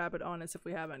raw rabbit on us if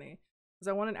we have any, because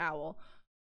I want an owl.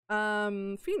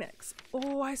 Phoenix.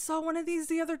 Oh, I saw one of these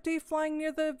the other day flying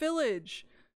near the village.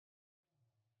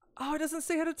 Oh, it doesn't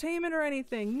say how to tame it or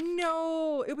anything.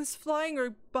 No, it was flying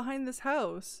or behind this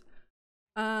house.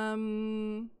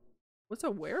 What's a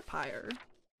werepire?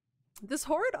 This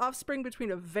horrid offspring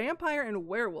between a vampire and a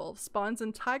werewolf spawns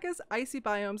in taigas, icy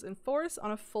biomes, and forests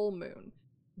on a full moon.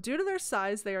 Due to their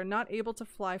size, they are not able to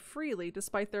fly freely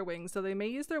despite their wings, so they may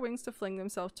use their wings to fling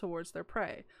themselves towards their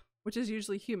prey, which is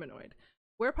usually humanoid.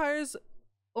 Werepires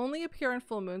only appear on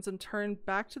full moons and turn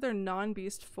back to their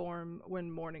non-beast form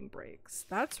when morning breaks.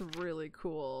 That's really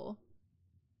cool.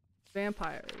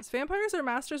 Vampires. Vampires are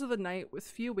masters of the night with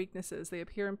few weaknesses. They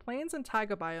appear in plains and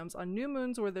taiga biomes on new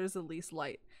moons where there's the least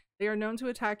light. They are known to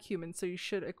attack humans, so you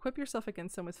should equip yourself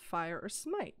against them with fire or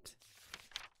smite.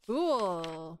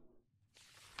 Cool.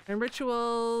 And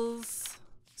rituals.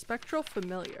 Spectral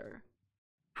familiar.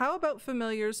 How about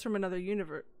familiars from another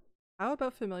universe? How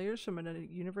about familiars from another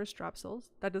universe drop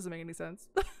souls? That doesn't make any sense.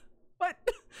 What?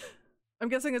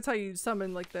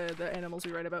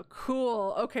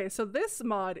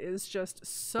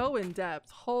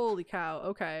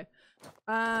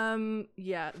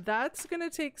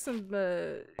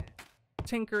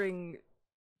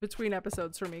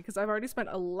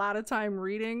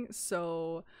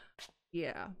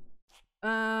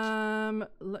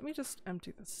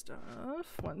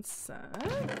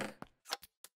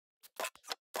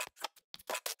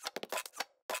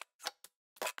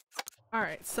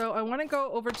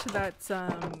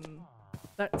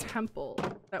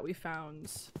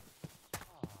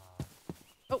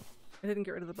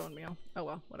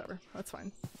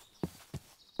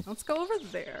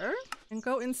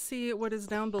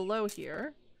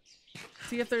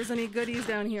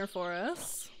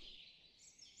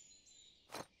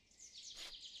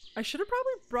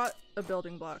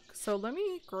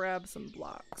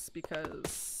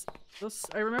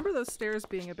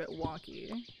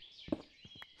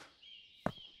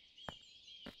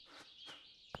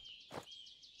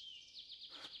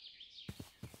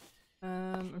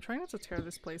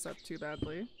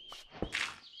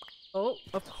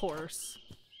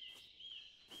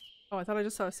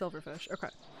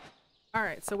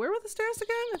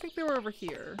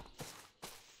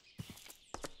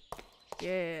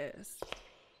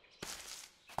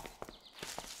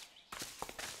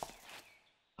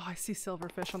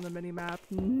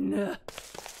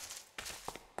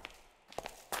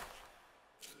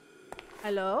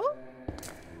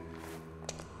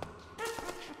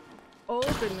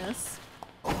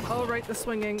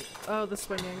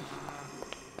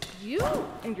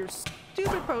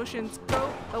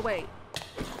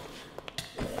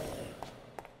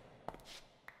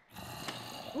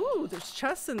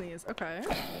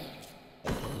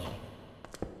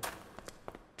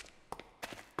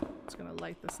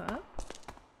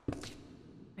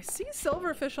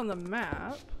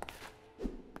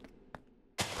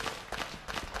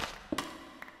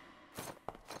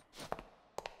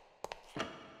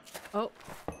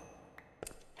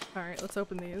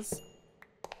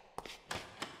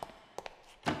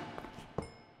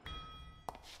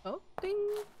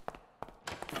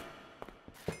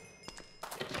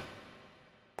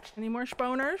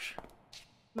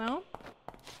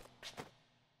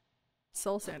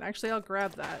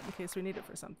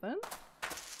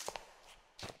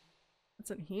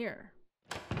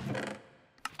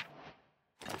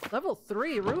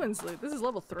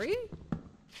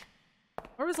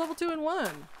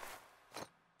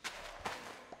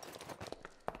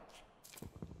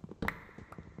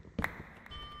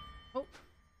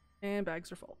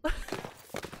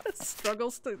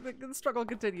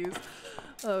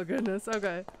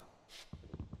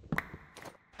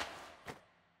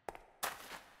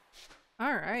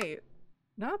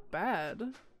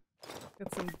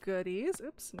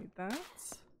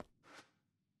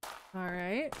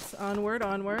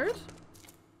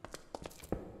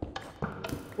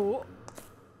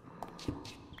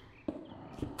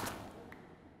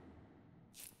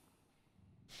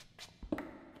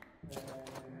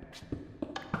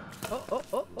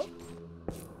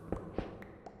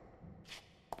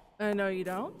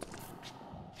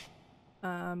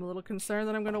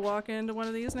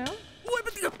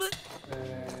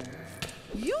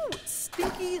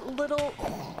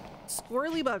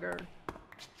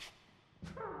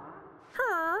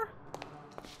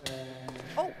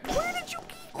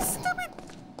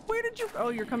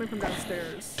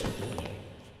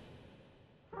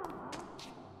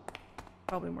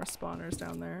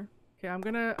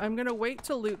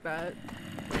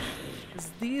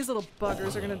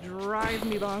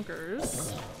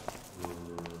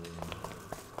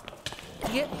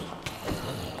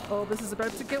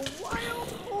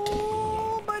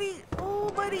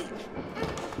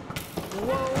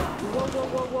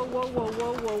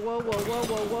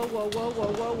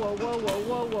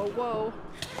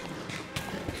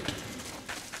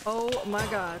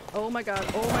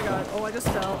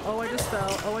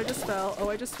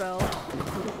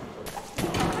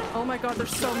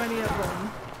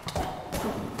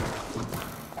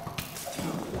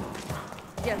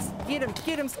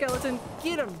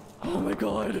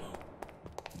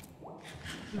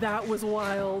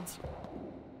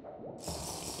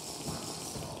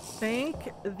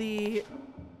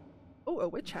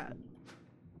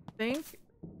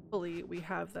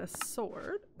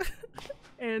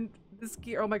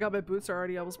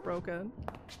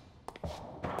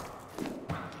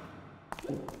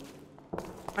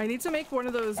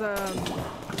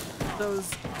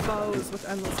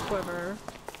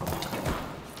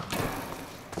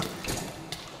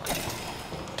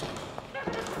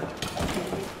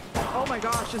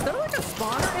 gosh, is there like a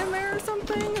spawner in there or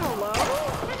something? Hello?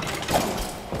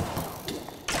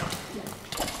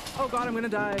 Oh god, I'm gonna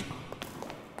die.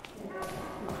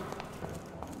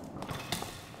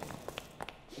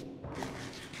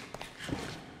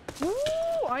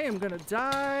 Ooh, I am gonna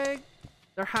die.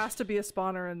 There has to be a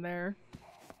spawner in there.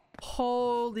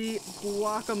 Holy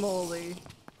guacamole.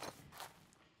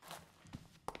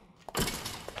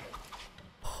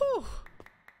 Whew.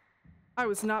 I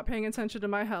was not paying attention to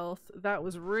my health. That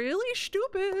was really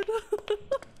stupid.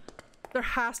 There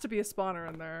has to be a spawner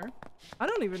in there. I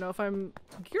don't even know if I'm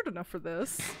geared enough for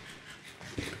this.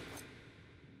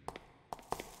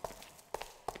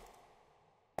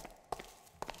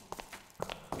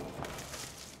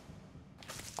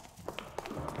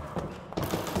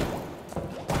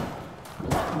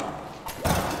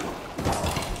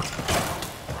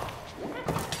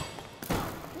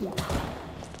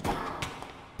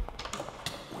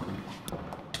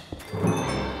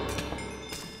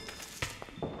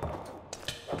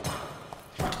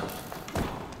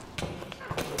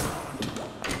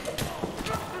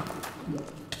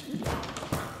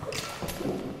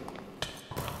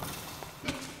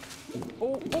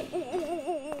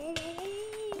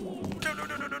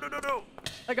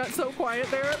 I got so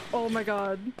quiet there. Oh my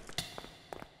god.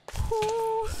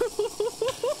 Oh.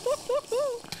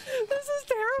 This is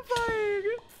terrifying.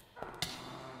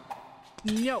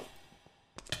 No.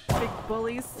 Big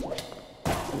bullies.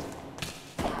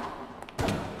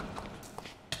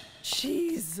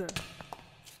 Jeez.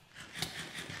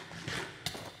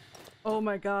 Oh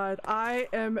my god. I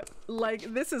am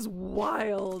like, this is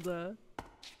wild.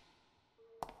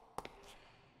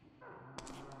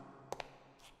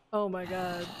 Oh my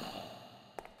god.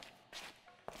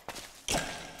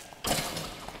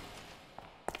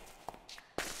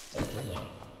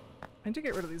 I need to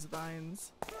get rid of these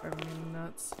vines. Driving me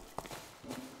nuts.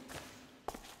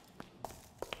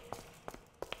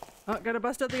 Oh, gotta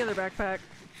bust out the other backpack.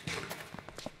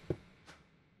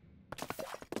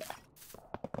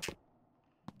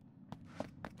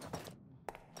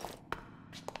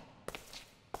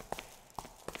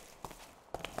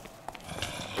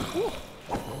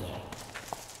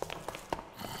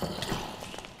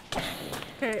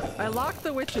 Okay, I locked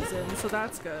the witches in, so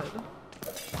that's good.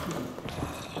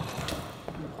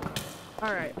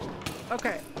 Alright.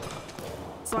 Okay.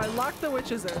 So I locked the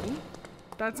witches in.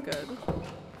 That's good.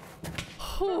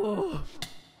 Oh.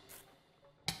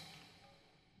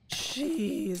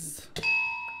 Jeez.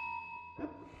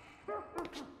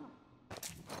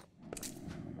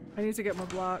 I need to get more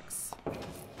blocks.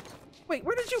 Wait,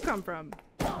 where did you come from?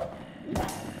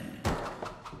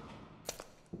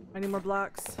 I need more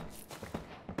blocks.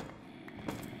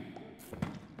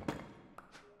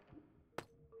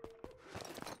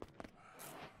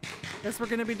 Guess we're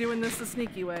gonna be doing this the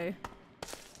sneaky way.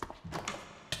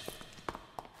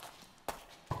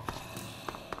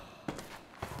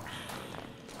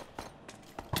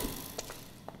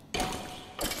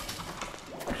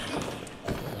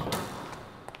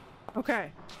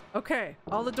 Okay, okay,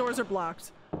 all the doors are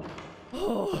blocked.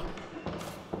 Oh,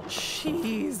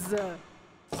 jeez.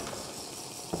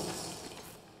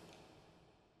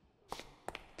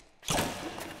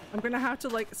 I'm gonna have to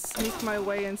like sneak my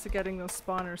way into getting those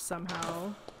spawners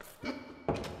somehow.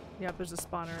 Yep, there's a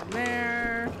spawner in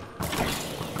there.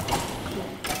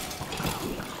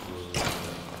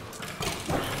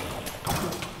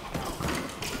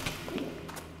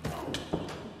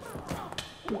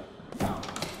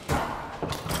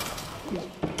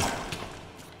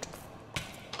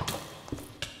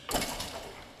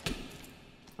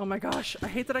 Oh my gosh, I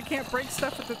hate that I can't break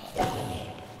stuff with the...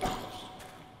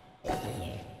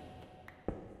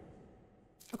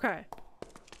 Okay.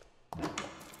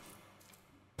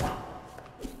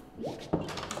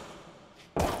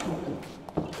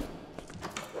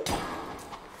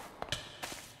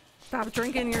 Stop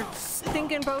drinking your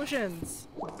stinking potions.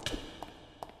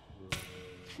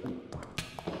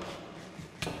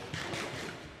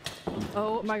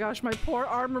 Oh my gosh, my poor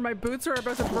armor, my boots are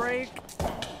about to break.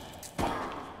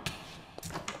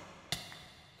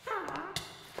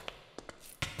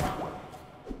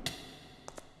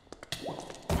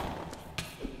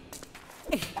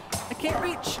 I can't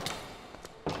reach.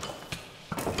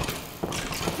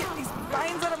 Get these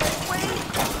vines out of my way.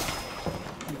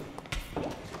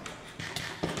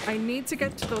 I need to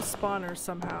get to those spawners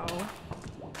somehow.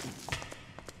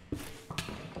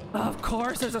 Of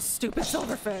course, there's a stupid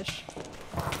silverfish.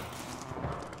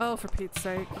 Oh, for Pete's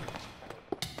sake.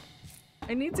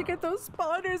 I need to get those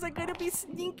spawners. I gotta be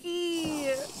sneaky.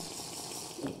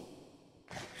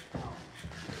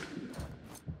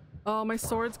 Oh, my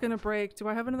sword's gonna break. Do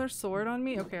I have another sword on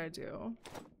me? Okay, I do.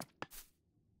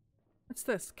 What's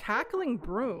this? Cackling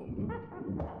broom.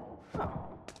 Oh.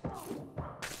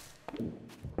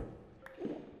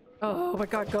 Oh my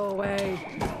god, go away.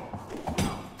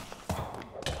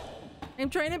 I'm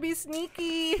trying to be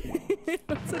sneaky.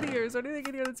 What's in here? Is there anything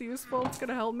in here that's useful? It's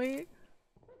gonna help me?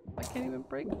 I can't even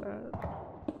break that.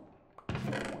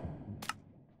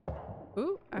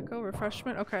 Ooh, echo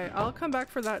refreshment. Okay, I'll come back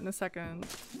for that in a second.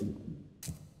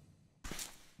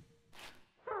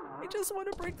 I just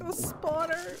want to break those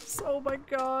spawners. Oh my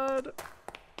god.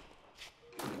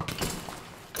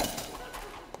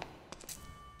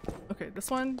 Okay,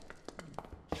 this one.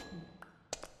 Is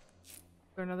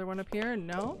there another one up here?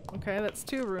 No? Okay, that's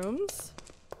 2 rooms.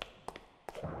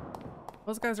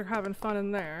 Those guys are having fun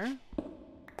in there.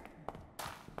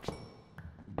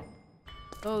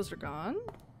 Those are gone.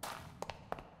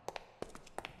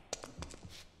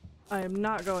 I am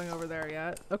not going over there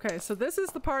yet. Okay, so this is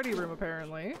the party room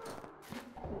apparently.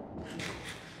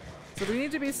 So we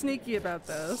need to be sneaky about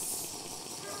this.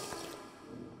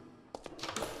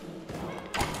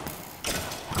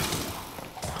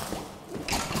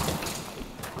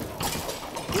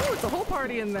 Ooh, it's a whole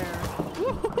party in there.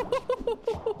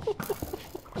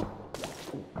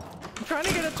 I'm trying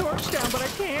to get a torch down, but I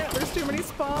can't. There's too many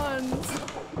spawns.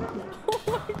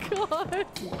 Oh my god.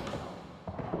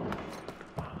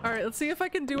 Alright, let's see if I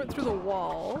can do it through the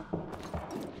wall.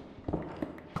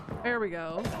 There we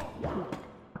go.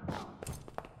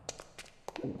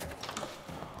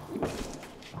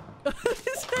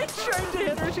 She's trying to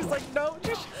hit her. She's like, no,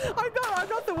 I'm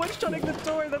not the one shutting the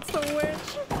door. That's the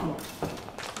witch.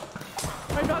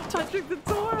 I'm not touching the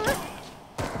door.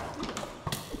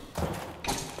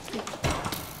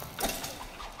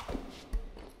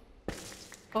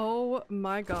 Oh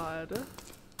my god.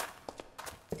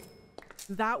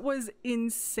 That was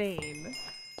insane.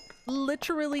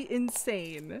 Literally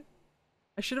insane.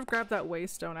 I should have grabbed that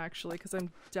waystone actually, because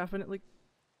I'm definitely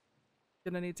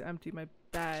gonna need to empty my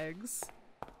bags.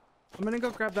 I'm gonna go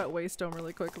grab that waystone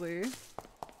really quickly.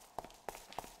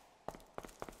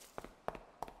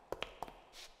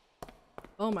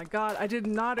 Oh my god, I did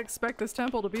not expect this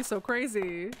temple to be so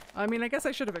crazy. I mean, I guess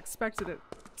I should have expected it,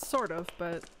 sort of,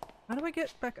 but how do I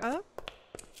get back up?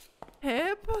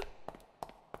 Hip?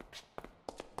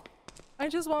 I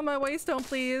just want my waystone,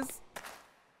 please.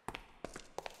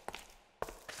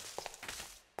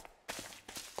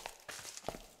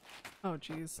 Oh,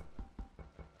 jeez.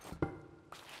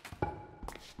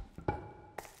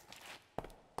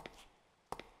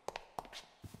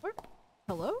 Where?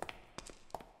 Hello?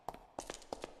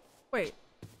 Wait.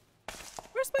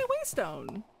 Where's my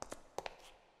waystone?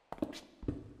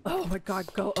 Oh my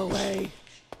god, go away.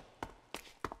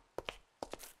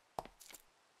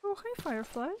 Oh, hi,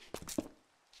 Firefly.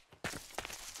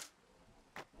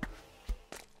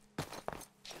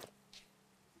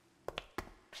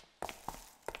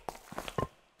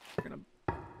 We're gonna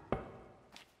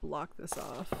block this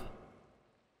off.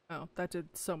 Oh, that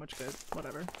did so much good.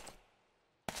 Whatever.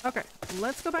 Okay,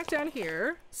 let's go back down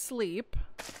here. Sleep.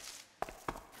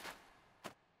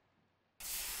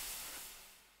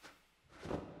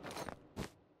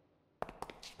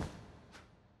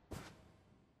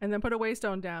 And then put a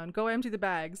waystone down, go empty the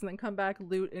bags, and then come back,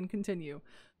 loot, and continue.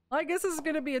 Well, I guess this is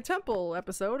gonna be a temple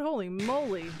episode. Holy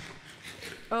moly.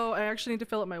 Oh, I actually need to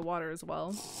fill up my water as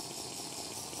well.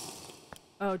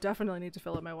 Oh, definitely need to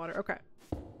fill up my water. Okay.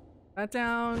 That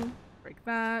down. Break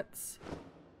that.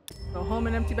 Go home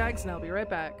and empty bags, and I'll be right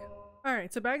back.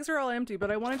 Alright, so bags are all empty, but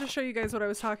I wanted to show you guys what I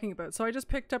was talking about. So I just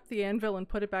picked up the anvil and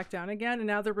put it back down again, and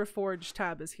now the Reforged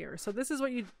tab is here. So this is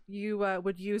what you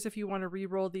would use if you want to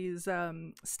re-roll these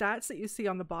stats that you see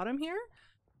on the bottom here.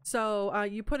 So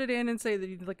you put it in and say that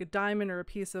you need like a diamond or a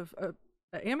piece of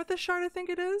amethyst shard, I think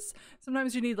it is.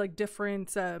 Sometimes you need like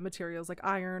different materials like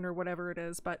iron or whatever it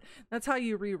is, but that's how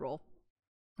you re-roll.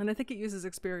 And I think it uses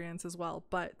experience as well,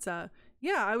 but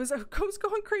yeah, I was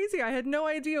going crazy. I had no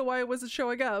idea why it wasn't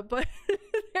showing up, but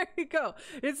there you go.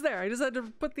 It's there. I just had to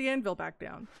put the anvil back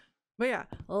down. But yeah,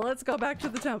 let's go back to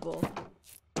the temple.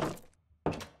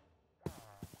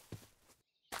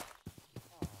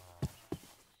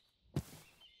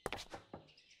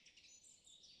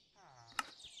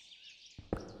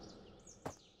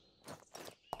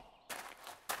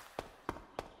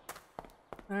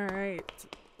 All right.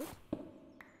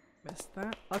 Missed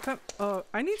that. I'll come. Oh,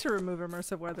 I need to remove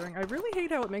immersive weathering. I really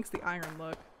hate how it makes the iron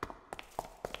look.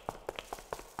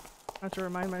 I have to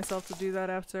remind myself to do that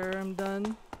after I'm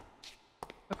done.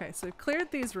 Okay, so we've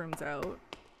cleared these rooms out.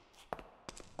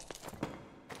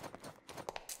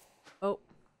 Oh.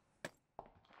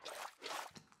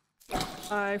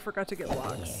 I forgot to get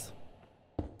blocks.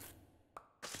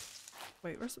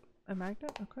 Wait, where's a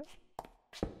magnet? Okay.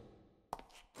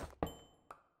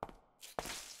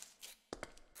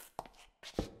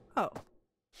 Oh.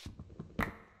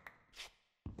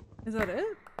 Is that it?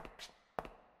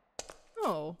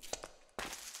 Oh.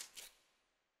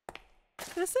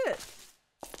 That's it.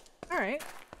 Alright.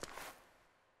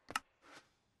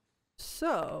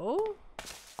 So...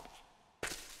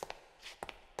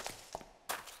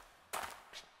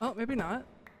 Oh, maybe not.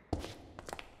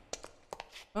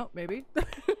 Oh, maybe.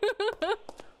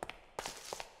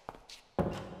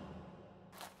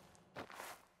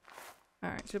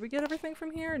 Alright, should we get everything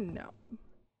from here? No.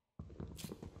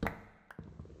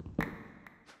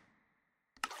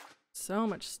 So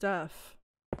much stuff.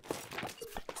 Let's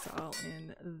put this all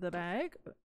in the bag.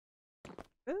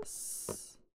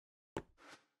 This.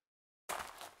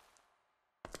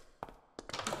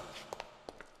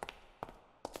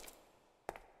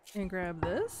 And grab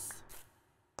this.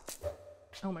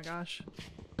 Oh my gosh.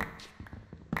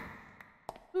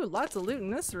 Ooh, lots of loot in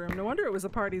this room. No wonder it was a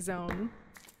party zone.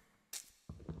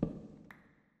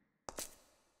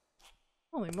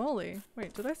 Holy moly.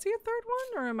 Wait, did I see a third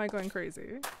one or am I going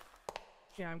crazy?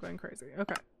 Yeah, I'm going crazy.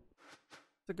 Okay.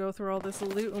 To go through all this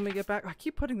loot when we get back. I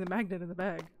keep putting the magnet in the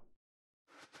bag.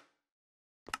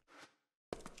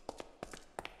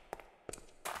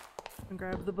 And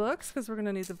grab the books because we're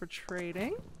gonna need them for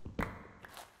trading.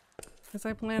 Because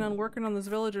I plan on working on this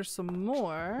villager some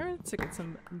more to get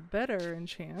some better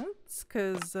enchants.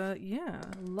 Because, yeah,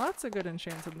 lots of good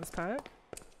enchants in this pack.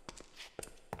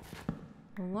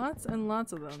 Lots and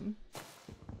lots of them.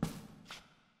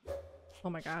 Oh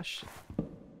my gosh.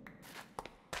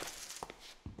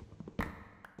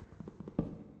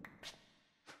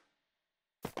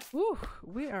 Whew,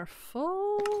 we are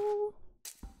full.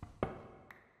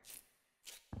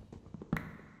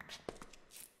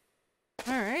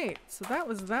 Alright, so that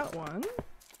was that one.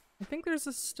 I think there's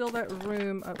still that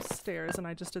room upstairs, and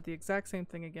I just did the exact same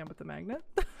thing again with the magnet.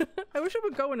 I wish it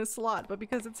would go in a slot, but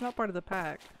because it's not part of the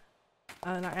pack,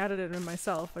 and I added it in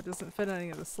myself, it doesn't fit in any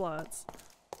of the slots.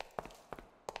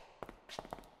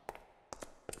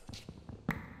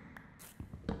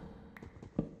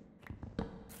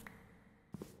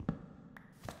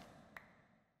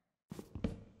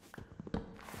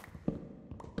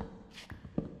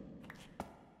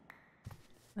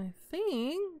 I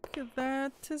think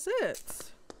that is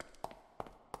it.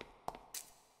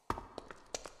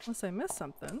 Unless I missed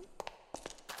something.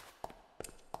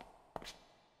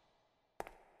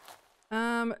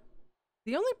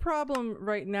 The only problem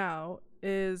right now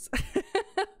is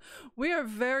we are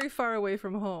very far away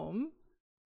from home.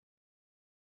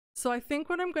 So I think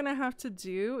what I'm gonna have to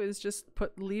do is just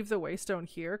leave the waystone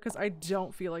here because I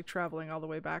don't feel like traveling all the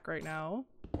way back right now.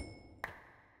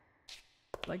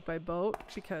 Like by boat,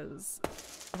 because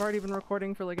I've already been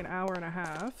recording for like an hour and a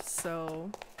half, so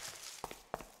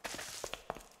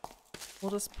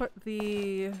we'll just put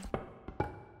the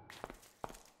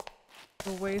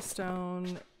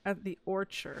waystone at the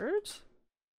orchard,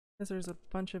 because there's a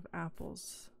bunch of apple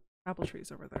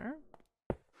trees over there.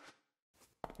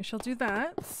 I shall do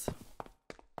that.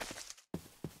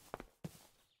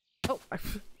 Oh,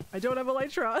 I don't have a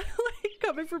Elytra. Like,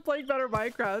 coming for playing better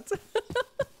Minecraft.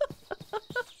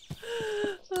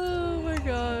 Oh my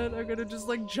god, I'm gonna just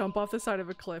like jump off the side of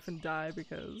a cliff and die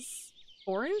because...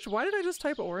 Orange? Why did I just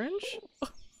type orange?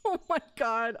 Oh my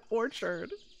god,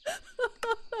 orchard.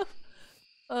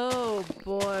 Oh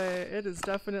boy, it is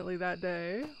definitely that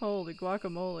day. Holy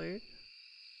guacamole.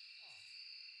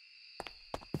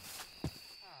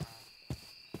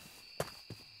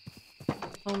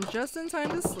 Home just in time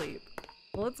to sleep.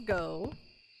 Let's go.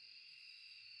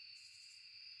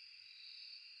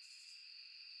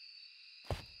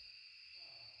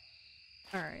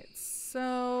 Alright,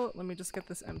 so let me just get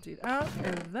this emptied out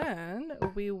and then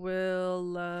we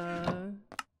will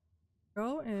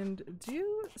go and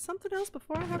do something else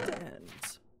before I have to end.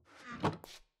 So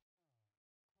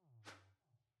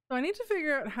I need to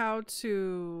figure out how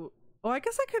to... Oh, I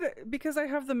guess I could, because I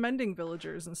have the mending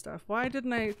villagers and stuff. Why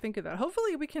didn't I think of that?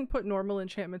 Hopefully we can put normal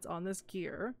enchantments on this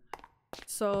gear.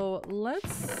 So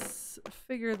let's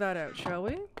figure that out, shall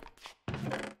we?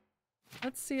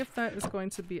 Let's see if that is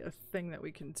going to be a thing that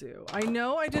we can do. I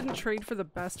know I didn't trade for the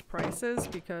best prices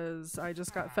because I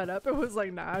just got fed up. It was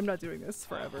like, nah, I'm not doing this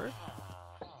forever.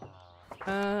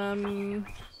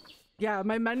 Yeah,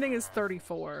 my mending is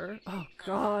 34. Oh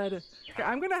god. Okay,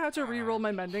 I'm gonna have to re-roll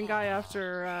my mending guy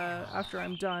after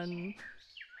I'm done.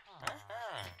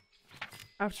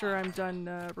 After I'm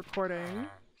done recording.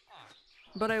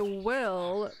 But I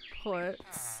will put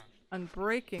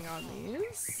unbreaking on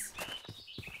these.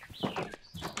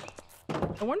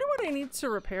 I wonder what I need to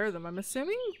repair them. I'm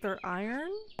assuming they're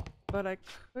iron, but I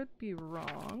could be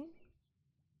wrong.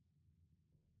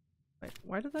 Wait,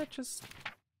 why did that just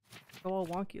go all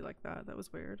wonky like that? That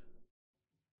was weird.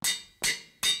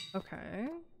 Okay.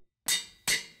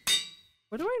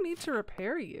 What do I need to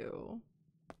repair you?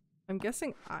 I'm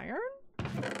guessing iron?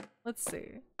 Let's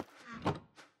see.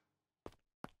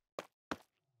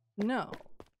 No.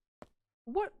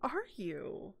 What are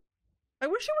you? I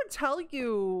wish it would tell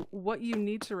you what you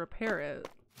need to repair it.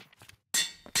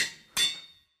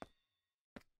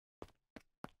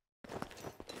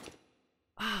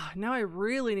 Ah, now I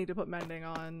really need to put mending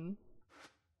on.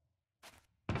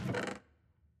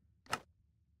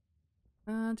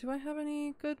 Do I have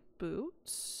any good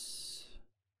boots?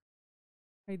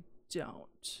 I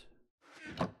don't.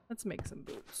 Let's make some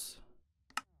boots.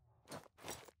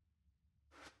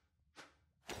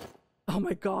 Oh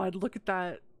my god, look at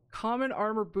that. Common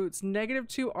armor boots.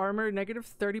 -2 armor,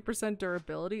 -30%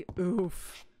 durability.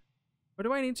 Oof. What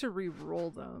do I need to re-roll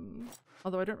them?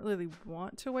 Although I don't really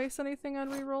want to waste anything on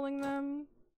re-rolling them.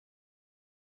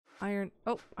 Iron.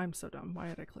 Oh, I'm so dumb. Why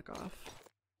did I click off?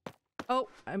 Oh,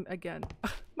 I'm again.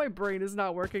 My brain is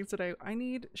not working today. I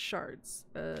need shards.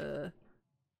 I'm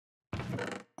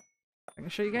gonna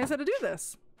show you guys how to do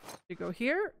this. You go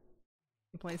here,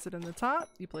 you place it in the top,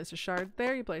 you place a shard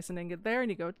there, you place an ingot there, and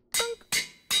you go chunk.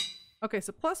 Okay,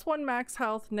 so +1 max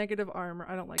health, negative armor.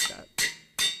 I don't like that.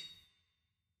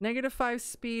 -5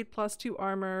 speed, +2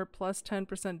 armor,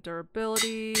 +10%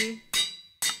 durability.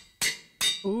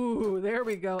 Ooh, there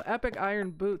we go. Epic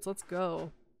iron boots. Let's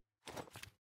go.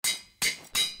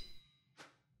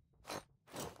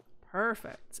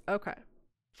 Perfect. Okay.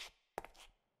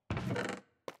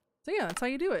 So yeah, that's how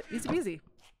you do it. Easy peasy.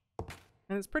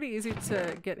 And it's pretty easy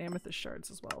to get amethyst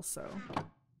shards as well, so.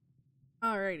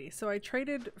 Alrighty, so I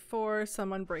traded for some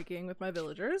unbreaking with my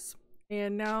villagers.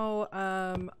 And now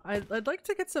I'd like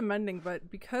to get some mending, but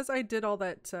because I did all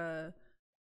that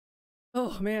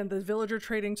oh man, the villager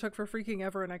trading took for freaking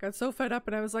ever and I got so fed up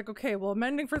and I was like, okay, well,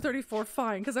 mending for 34,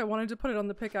 fine, because I wanted to put it on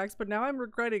the pickaxe, but now I'm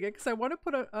regretting it because I want to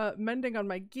put a mending on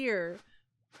my gear.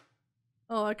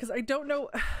 Oh, because I don't know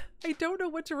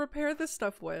what to repair this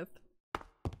stuff with.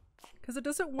 Because it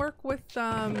doesn't work with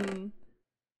iron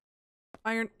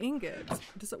ingots.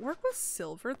 Does it work with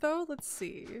silver though? Let's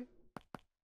see.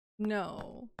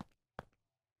 No.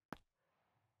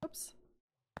 Oops.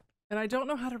 And I don't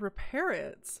know how to repair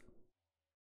it.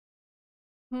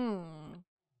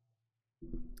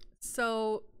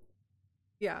 So,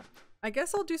 yeah. I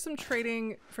guess I'll do some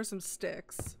trading for some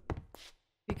sticks.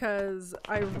 Because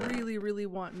I really, really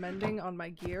want mending on my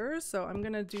gear. So I'm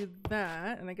gonna do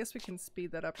that. And I guess we can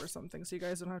speed that up or something so you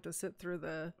guys don't have to sit through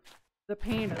the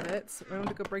pain of it. So I want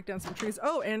to go break down some trees.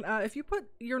 Oh, and if you put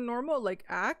your normal like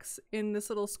axe in this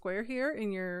little square here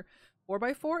in your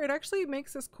 4x4, it actually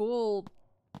makes this cool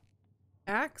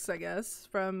axe, I guess,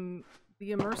 from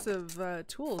the immersive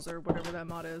tools or whatever that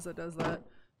mod is that does that,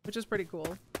 which is pretty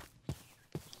cool.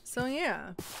 So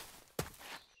yeah.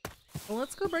 Well,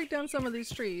 let's go break down some of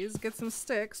these trees, get some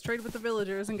sticks, trade with the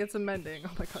villagers, and get some mending.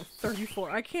 Oh my god, 34.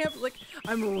 I can't, like,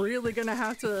 I'm really gonna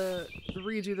have to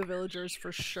redo the villagers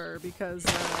for sure because,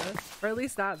 or at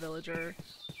least that villager.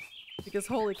 Because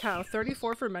holy cow,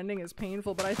 34 for mending is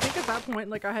painful, but I think at that point,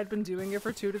 like, I had been doing it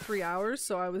for 2 to 3 hours,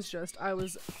 so I was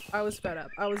fed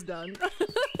up. I was done.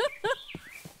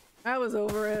 I was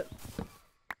over it.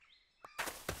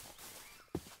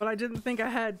 But I didn't think I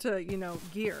had to, you know,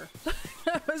 gear.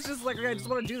 I was just like, okay, I just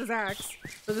want to do this axe,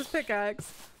 or this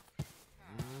pickaxe.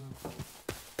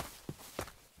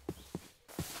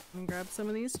 And grab some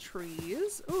of these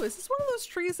trees. Oh, is this one of those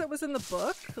trees that was in the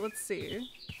book? Let's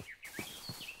see.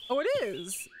 Oh, it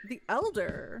is! The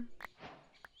Elder.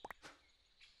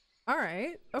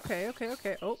 Alright. Okay, okay,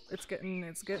 okay. Oh, it's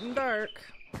getting dark.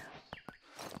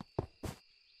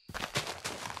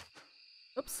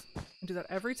 Oops. I do that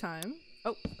every time.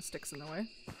 Oh, a stick's in the way.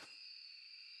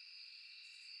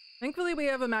 Thankfully we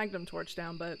have a magnum torch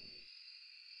down, but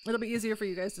it'll be easier for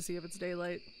you guys to see if it's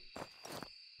daylight.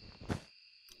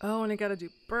 Oh, and I gotta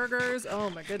do burgers. Oh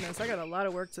my goodness, I got a lot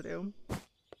of work to do.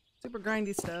 Super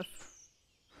grindy stuff.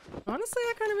 Honestly,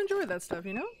 I kind of enjoy that stuff,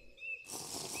 you know?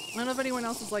 I don't know if anyone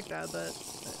else is like that, but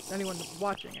anyone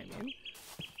watching, I mean.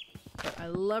 But I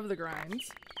love the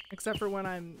grinds. Except for when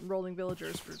I'm rolling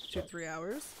villagers for 2-3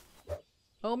 hours.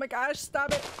 Oh my gosh,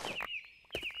 stop it!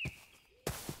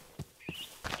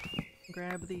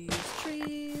 Grab these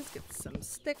trees, get some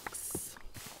sticks.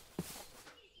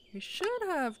 We should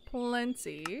have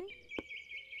plenty.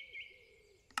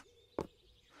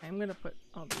 I'm gonna put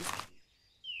all these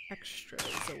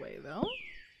extras away though.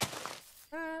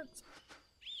 That.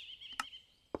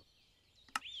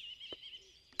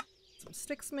 some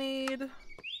sticks made.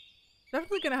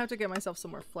 Definitely gonna have to get myself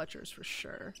some more Fletchers for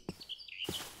sure.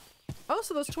 Oh,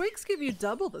 so those twigs give you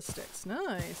double the sticks.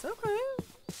 Nice. Okay.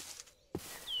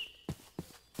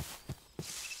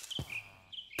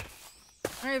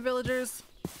 Alright, villagers.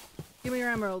 Give me your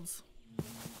emeralds.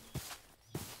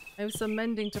 I have some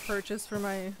mending to purchase for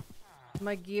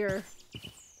my gear.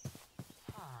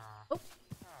 Oh.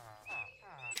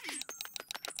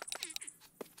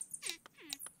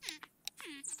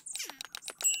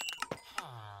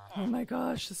 Oh my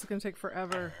gosh, this is gonna take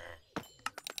forever.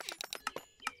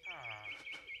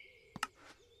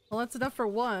 Well, that's enough for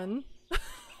one.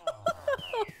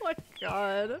 Oh my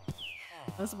god.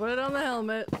 Let's put it on the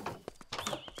helmet.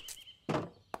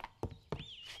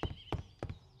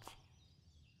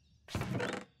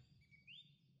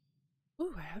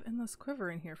 Ooh, I have endless quiver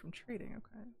in here from trading.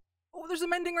 Okay. Oh, there's a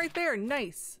mending right there.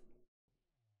 Nice.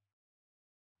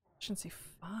 Efficiency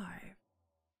 5.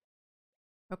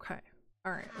 Okay.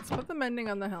 All right. Let's put the mending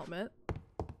on the helmet.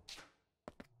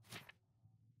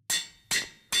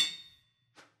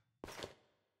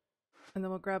 And then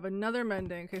we'll grab another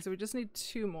mending. Okay, so we just need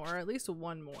 2 more. At least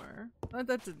 1 more. That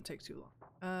didn't take too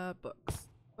long. Books.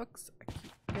 Books. I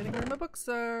keep forgetting where my books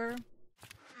are.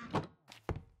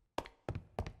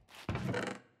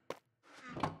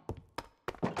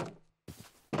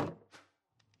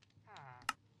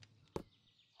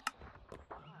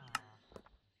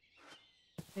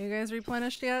 Are you guys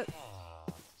replenished yet?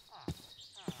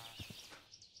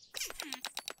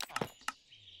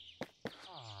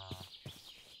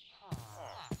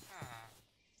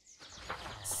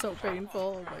 So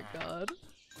painful, oh my god.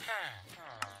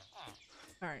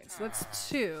 Alright, so that's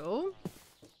 2.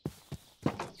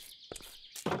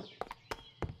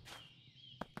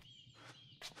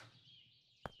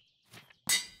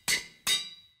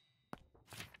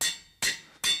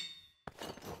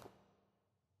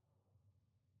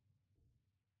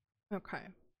 Okay.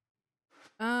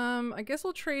 I guess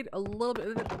we'll trade a little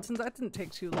bit, since that didn't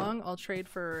take too long, I'll trade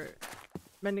for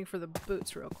mending for the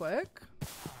boots real quick.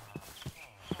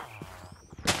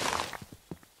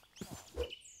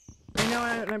 I know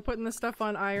I'm putting this stuff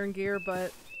on iron gear,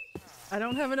 but I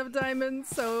don't have enough diamonds,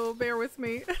 so bear with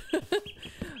me.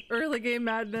 Early game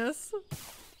madness.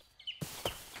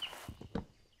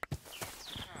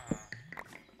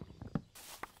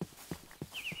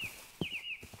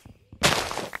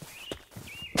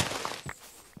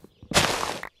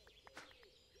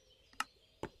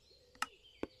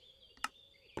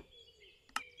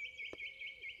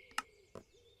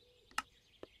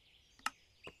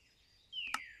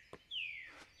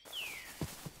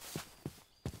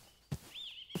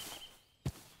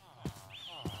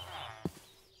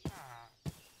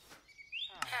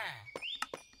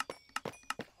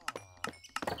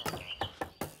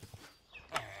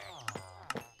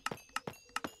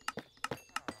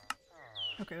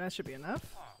 Okay, that should be enough.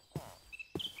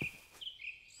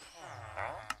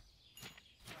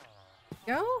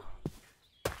 Go.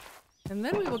 And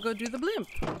then we will go do the blimp.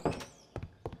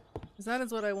 Because that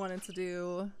is what I wanted to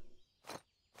do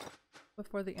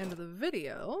before the end of the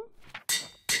video.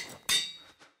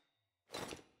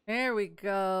 There we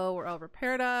go. We're all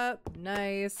repaired up.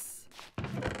 Nice.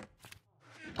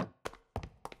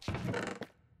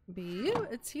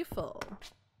 Beautiful.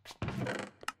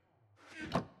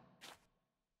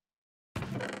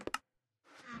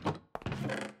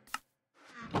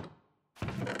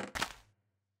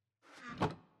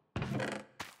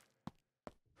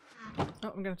 Oh,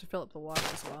 I'm gonna have to fill up the water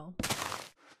as well.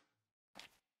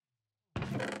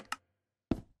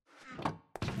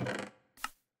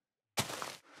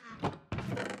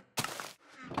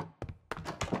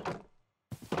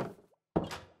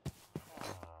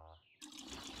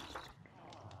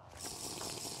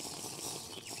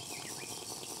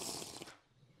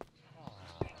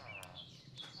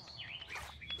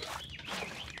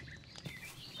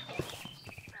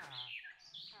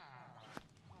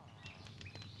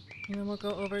 And then we'll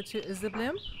go over to the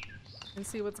blimp and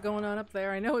see what's going on up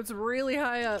there. I know it's really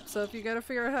high up, so if you got a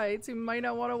fear of heights, you might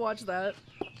not want to watch that.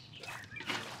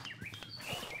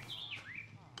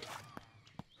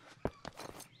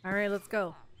 Alright, let's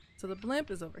go. So the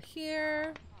blimp is over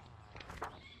here.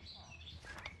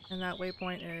 And that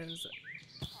waypoint is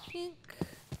pink,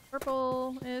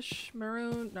 purple-ish,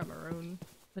 maroon, not maroon,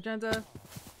 magenta.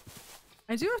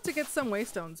 I do have to get some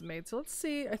waystones made, so let's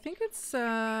see. I think it's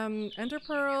ender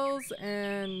pearls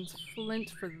and flint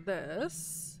for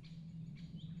this.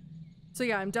 So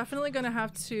yeah, I'm definitely gonna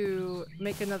have to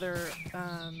make another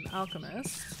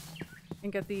alchemist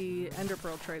and get the ender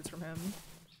pearl trades from him,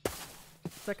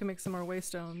 so I can make some more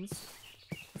waystones.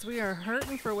 Because we are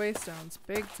hurting for waystones,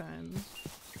 big time.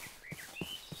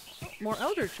 more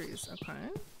elder trees. Okay.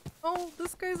 Oh,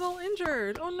 this guy's all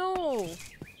injured. Oh no.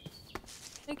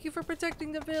 Thank you for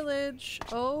protecting the village.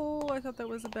 Oh, I thought that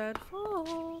was a bad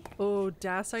fall. Oh,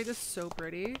 dacite is so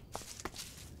pretty.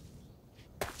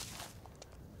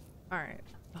 Alright.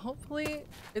 Hopefully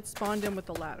it spawned in with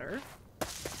the ladder.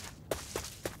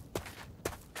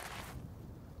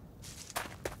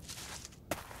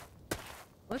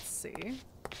 Let's see.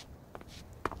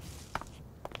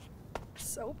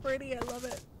 So pretty, I love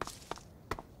it.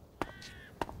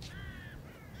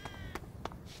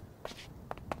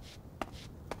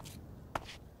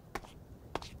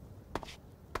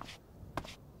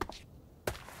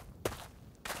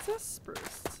 What's this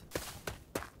spruce?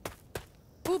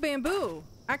 Ooh, bamboo!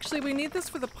 Actually, we need this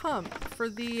for the pump, for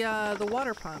the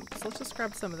water pump. So let's just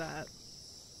grab some of that.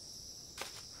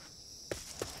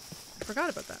 I forgot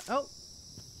about that. Oh.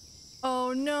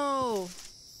 Oh no!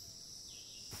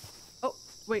 Oh,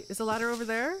 wait, is the ladder over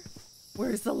there?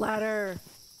 Where's the ladder?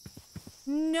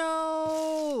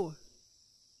 No!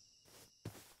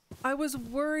 I was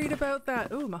worried about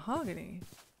that. Ooh, mahogany.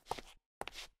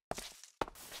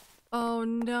 Oh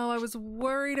no, I was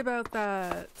worried about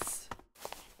that.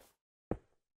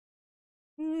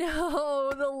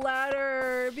 No, the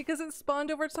ladder! Because it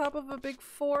spawned over top of a big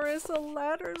forest, the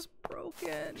ladder's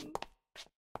broken.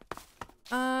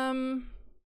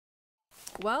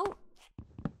 Well,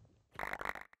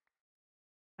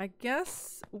 I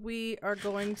guess we are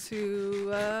going to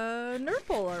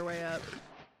nerdpole our way up.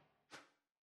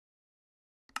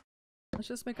 Let's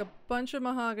just make a bunch of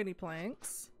mahogany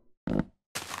planks.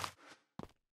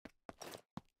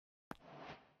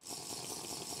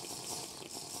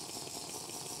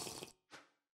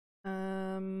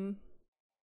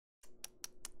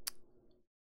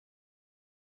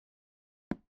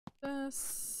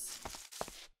 This.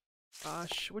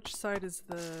 Gosh, which side is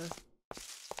the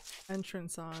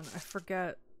entrance on? I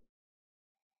forget.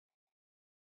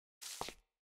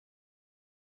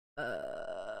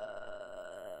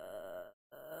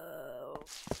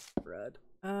 Red.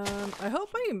 I hope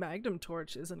my magnum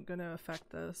torch isn't gonna affect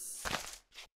this.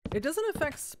 It doesn't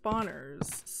affect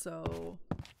spawners, so...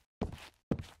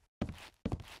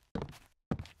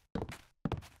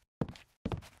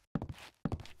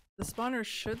 The spawners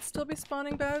should still be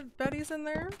spawning baddies in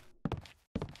there.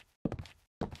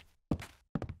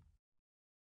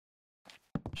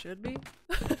 Should be.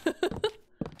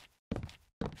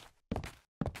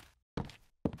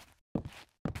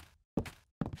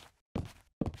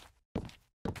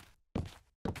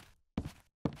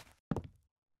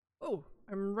 Oh,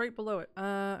 I'm right below it.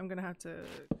 I'm gonna have to...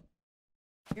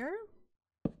 Here?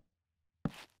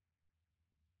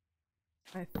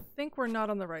 I think we're not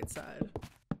on the right side.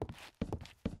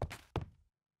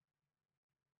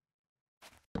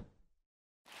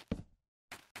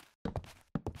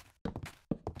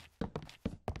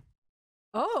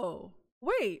 Oh,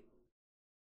 wait.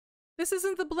 This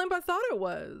isn't the blimp I thought it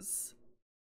was.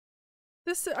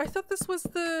 I thought this was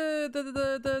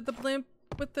the blimp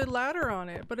with the ladder on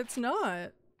it, but it's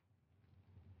not.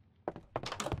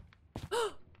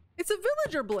 It's a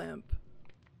villager blimp.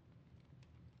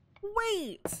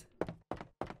 Wait.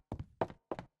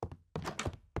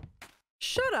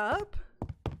 Shut up.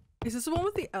 Is this the one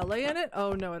with the LA in it?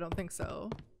 Oh no, I don't think so.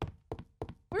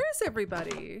 Where is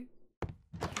everybody?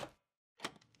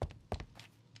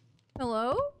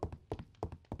 Hello?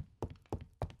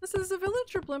 This is a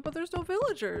villager blimp, but there's no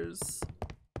villagers.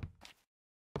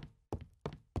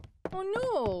 Oh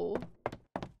no!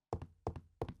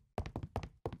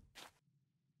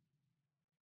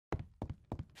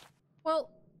 Well,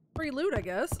 free loot, I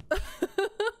guess. I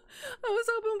was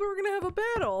hoping we were gonna have a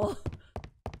battle.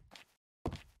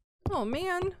 Oh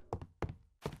man.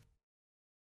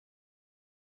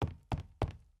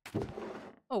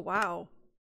 Oh wow.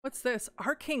 What's this?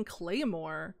 Arcane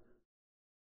Claymore.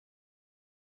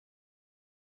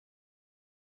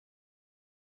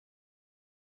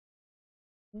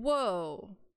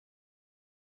 Whoa.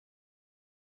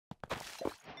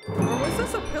 Or was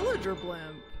this a pillager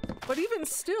blimp? But even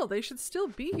still, they should still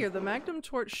be here. The magnum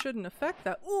torch shouldn't affect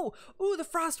that. Ooh, ooh, the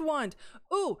frost wand.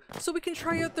 Ooh, so we can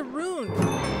try out the rune.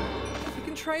 We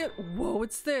can try it. Whoa,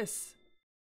 what's this?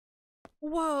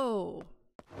 Whoa.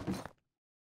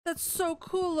 That's so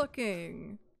cool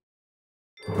looking.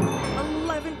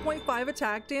 11.5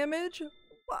 attack damage?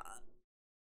 What?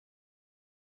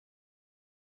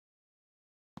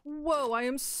 Whoa, I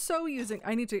am so using-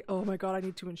 I need to- oh my god, I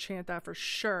need to enchant that for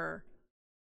sure.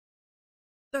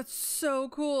 That's so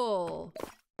cool.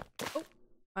 Oh,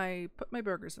 I put my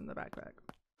burgers in the backpack.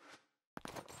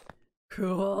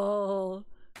 Cool.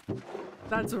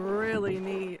 That's really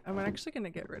neat. I'm actually gonna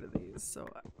get rid of these, so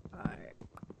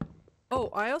Oh,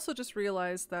 I also just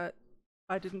realized that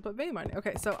I didn't put vein mining.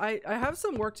 Okay, so I have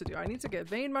some work to do. I need to get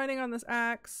vein mining on this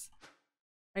axe.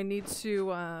 I need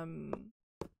to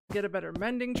get a better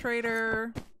mending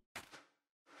trader.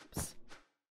 Oops.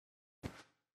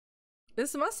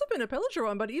 This must have been a pillager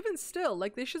one, but even still,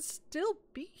 like, they should still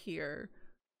be here.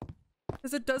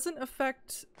 Because it doesn't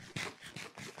affect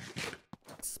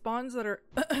spawns that are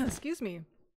excuse me,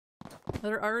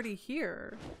 that are already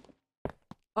here.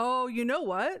 Oh, you know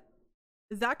what?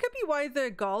 That could be why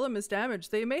the golem is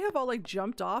damaged. They may have all like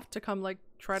jumped off to come like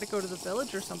try to go to the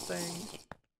village or something.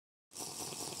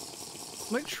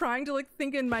 I'm like trying to like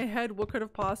think in my head what could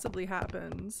have possibly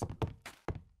happened.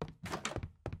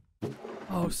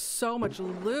 Oh, so much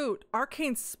loot.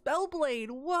 Arcane Spellblade.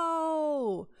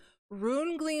 Whoa.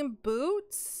 Rune Gleam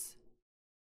boots.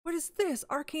 What is this?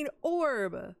 Arcane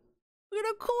Orb. Look at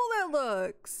how cool that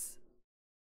looks.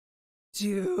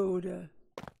 Dude.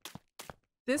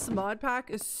 This mod pack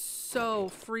is so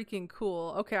freaking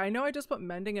cool. Okay, I know I just put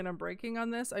mending and unbreaking on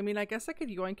this. I mean, I guess I could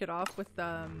yoink it off with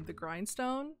the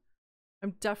grindstone.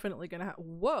 I'm definitely gonna have—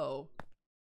 whoa.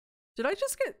 Did I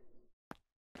just get—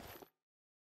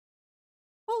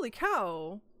 holy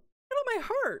cow. Look at all my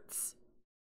hearts.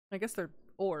 I guess they're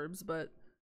orbs, but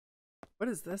what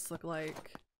does this look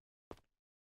like?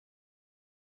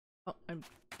 Oh, I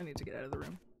need to get out of the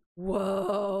room.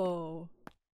 Whoa.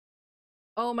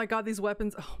 Oh my god, these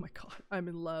weapons. Oh my god, I'm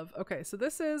in love. Okay, so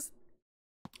this is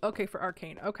okay for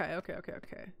arcane. Okay.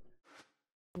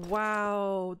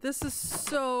 Wow, this is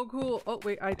so cool. Oh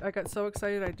wait, I got so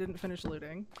excited I didn't finish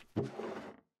looting.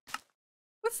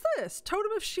 What's this?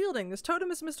 Totem of Shielding. This totem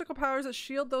has mystical powers that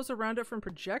shield those around it from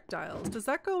projectiles. Does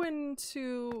that go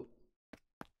into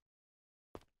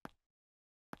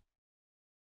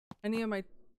any of my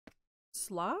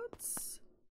slots?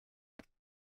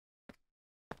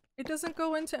 It doesn't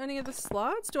go into any of the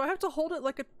slots? Do I have to hold it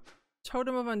like a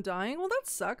Totem of Undying? Well, that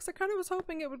sucks. I kind of was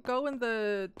hoping it would go in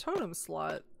the totem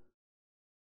slot.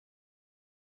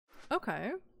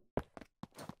 Okay.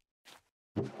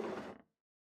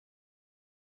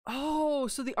 Oh,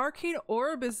 so the arcane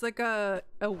orb is like a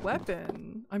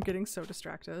weapon. I'm getting so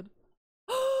distracted.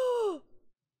 Oh!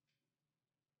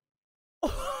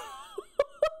 That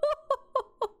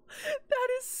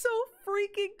is so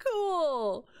freaking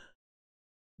cool.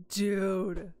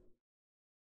 Dude.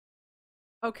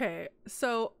 Okay,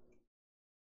 so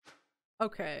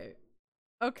okay,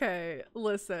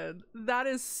 listen, that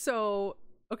is so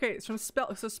okay. It's from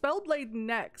Spellblade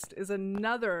Next is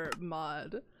another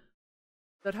mod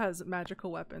that has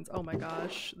magical weapons. Oh my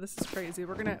gosh, this is crazy.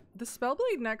 We're gonna— does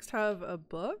Spellblade Next have a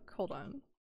book? Hold on.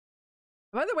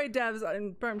 By the way, devs,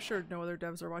 I'm sure no other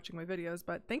devs are watching my videos,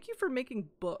 but thank you for making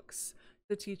books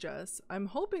to teach us. I'm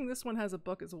hoping this one has a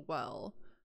book as well.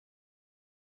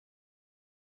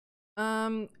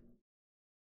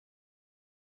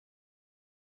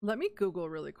 Let me Google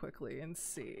really quickly and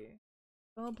see.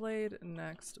 Spellblade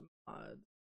Next mod.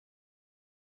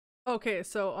 Okay,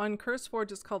 so on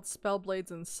CurseForge it's called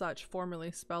Spellblades and Such, formerly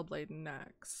Spellblade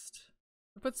Next.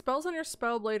 Put spells on your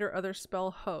Spellblade or other spell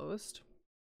host.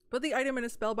 Put the item in a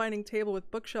spellbinding table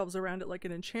with bookshelves around it like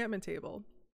an enchantment table.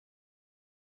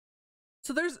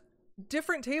 So there's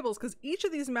different tables because each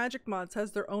of these magic mods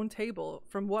has their own table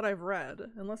from what I've read,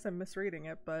 unless I'm misreading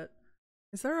it. But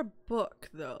is there a book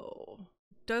though?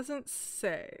 Doesn't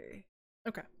say.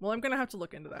 Okay, well, I'm gonna have to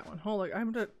look into that one. Hold on,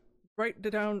 I'm gonna write it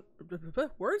down.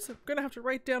 Words? I'm gonna have to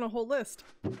write down a whole list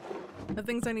of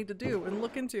things I need to do and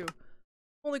look into.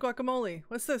 Holy guacamole.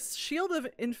 What's this? Shield of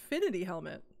Infinity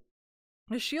helmet.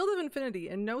 A shield of infinity,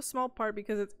 in no small part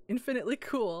because it's infinitely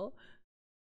cool.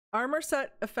 Armor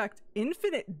set effect,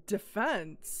 infinite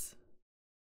defense.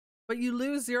 But you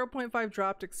lose 0.5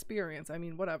 dropped experience. I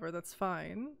mean, whatever, that's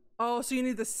fine. Oh, so you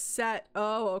need the set.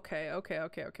 Oh, okay.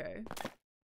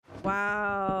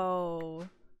 Wow.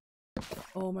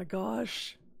 Oh my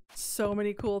gosh. So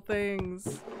many cool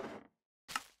things.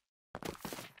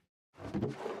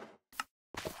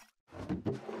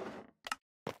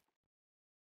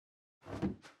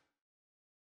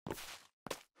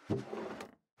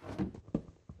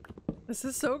 This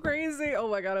is so crazy. Oh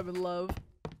my god, I'm in love.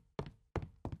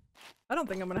 I don't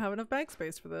think I'm gonna have enough bag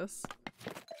space for this.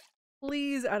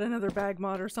 Please add another bag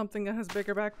mod or something that has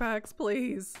bigger backpacks,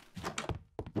 please.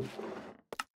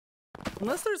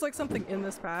 Unless there's like something in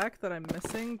this pack that I'm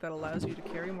missing that allows you to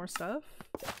carry more stuff.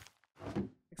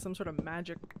 Like some sort of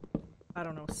magic, I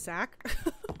don't know, sack?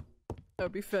 That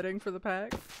would be fitting for the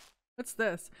pack. What's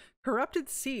this? Corrupted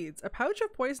seeds. A pouch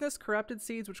of poisonous corrupted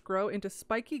seeds which grow into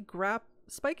spiky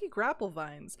spiky grapple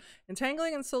vines,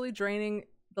 entangling and slowly draining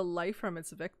the life from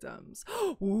its victims.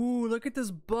 Ooh, look at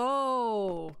this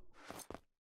bow!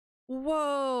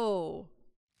 Whoa!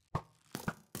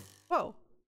 Whoa.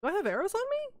 Do I have arrows on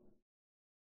me?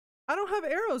 I don't have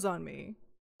arrows on me.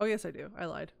 Oh yes I do. I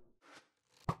lied.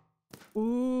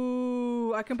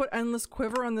 Ooh, I can put endless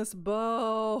quiver on this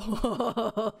bow.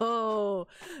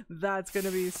 That's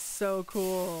gonna be so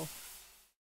cool.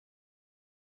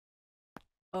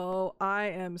 Oh, I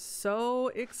am so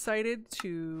excited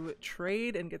to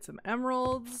trade and get some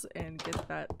emeralds and get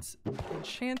that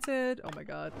enchanted. Oh my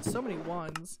god, so many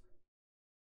ones.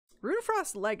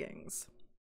 Runefrost leggings.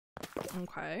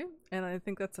 Okay, and I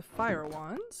think that's a fire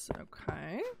wand.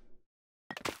 Okay.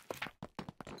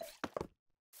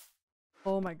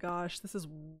 Oh my gosh, this is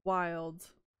wild.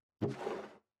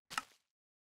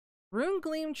 Rune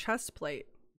Gleam chestplate.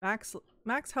 Max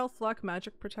health luck,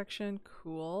 magic protection.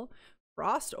 Cool.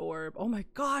 Frost orb. Oh my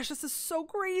gosh, this is so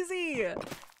crazy.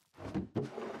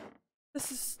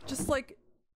 This is just like...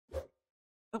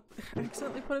 Oh, I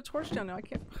accidentally put a torch down now. I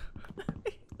can't...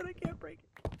 but I can't break it.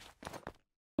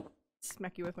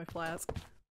 Smack you with my flask.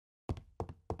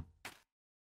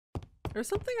 There's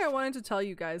something I wanted to tell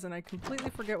you guys and I completely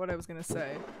forget what I was gonna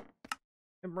say.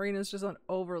 My brain is just on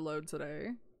overload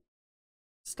today.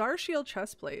 Star Shield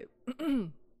chestplate.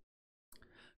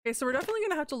 Okay, so we're definitely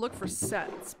gonna have to look for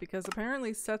sets because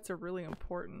apparently sets are really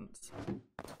important.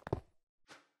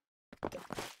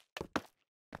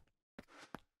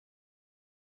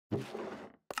 I'm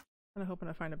kinda hoping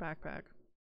I find a backpack.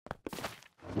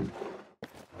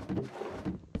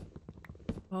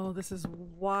 Oh, this is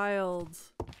wild.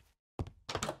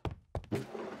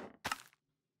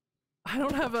 I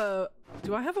don't have a...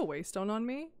 Do I have a waystone on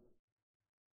me?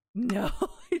 No,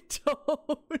 I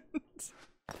don't.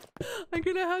 I'm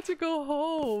gonna have to go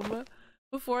home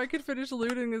before I can finish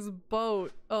looting this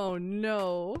boat. Oh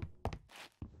no.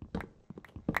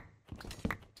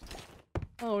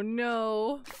 Oh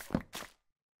no.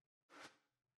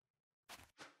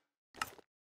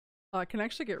 I can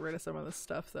actually get rid of some of this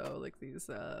stuff though, like these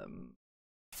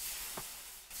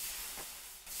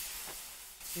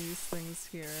things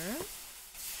here.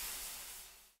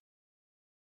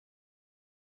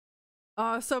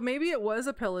 So maybe it was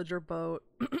a pillager boat.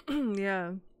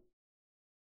 Yeah.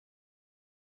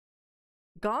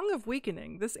 Gong of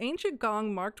Weakening. This ancient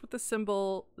gong marked with the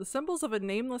symbols of a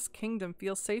nameless kingdom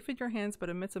feels safe in your hands but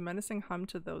emits a menacing hum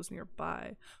to those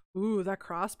nearby. Ooh, that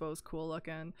crossbow's cool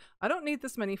looking. I don't need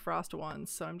this many frost ones,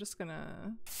 so I'm just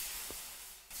gonna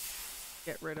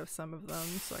get rid of some of them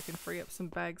so I can free up some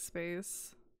bag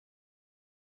space.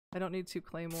 I don't need 2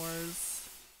 claymores.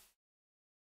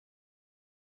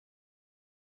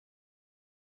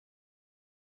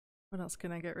 What else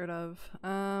can I get rid of?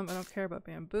 I don't care about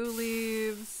bamboo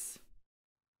leaves.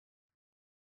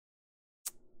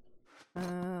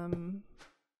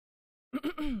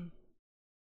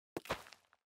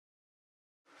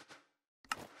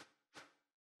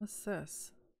 What's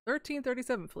this?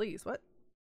 1337 fleas. What?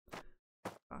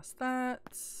 Toss that.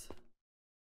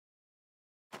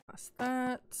 Toss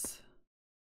that.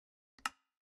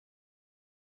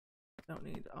 Don't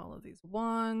need all of these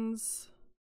wands.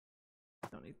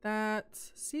 Don't need that.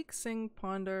 Seek, sing,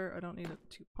 ponder. I don't need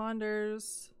 2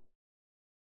 ponders.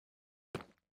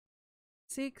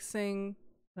 Seek, sing.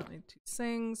 I don't need 2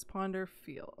 sings. Ponder,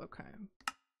 feel. Okay.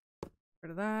 Get rid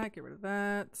of that. Get rid of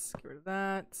that. Get rid of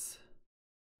that.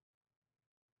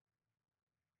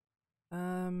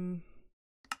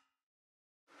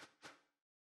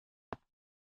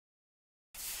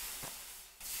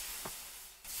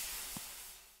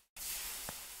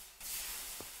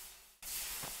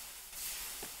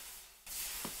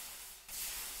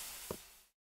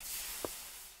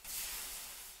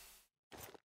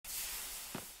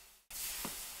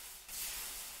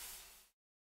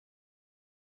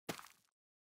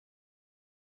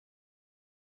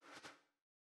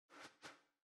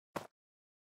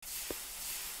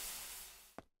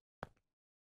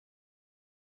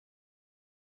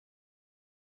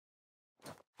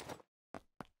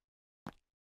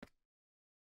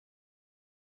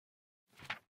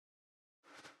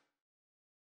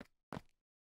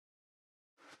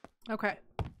 Okay.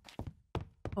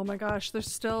 Oh my gosh,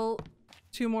 there's still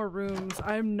 2 more rooms.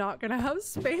 I'm not gonna have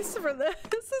space for this.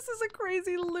 This is a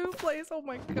crazy loot place. Oh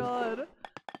my god.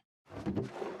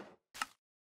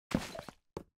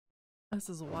 This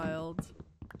is wild.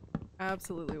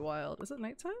 Absolutely wild. Is it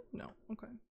nighttime? No. Okay.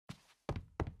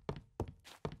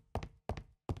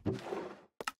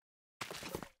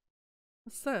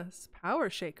 What's this? Power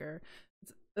shaker.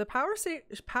 The power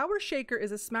shaker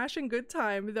is a smashing good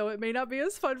time, though it may not be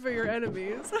as fun for your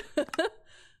enemies.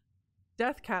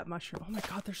 Death cat mushroom. Oh my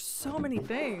god, there's so many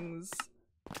things.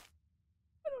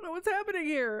 I don't know what's happening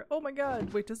here. Oh my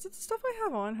god. Wait, does the stuff I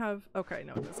have on have... Okay,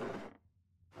 no it doesn't.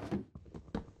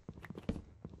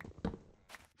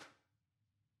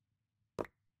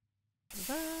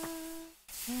 That.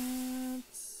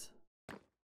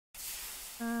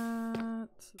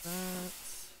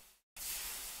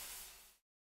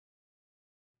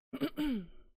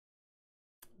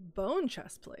 Bone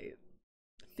chestplate.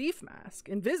 Thief mask.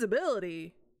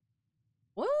 Invisibility.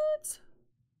 What?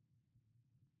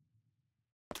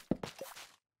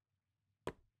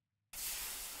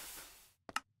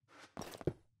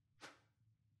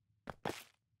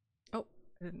 Oh,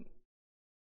 I didn't.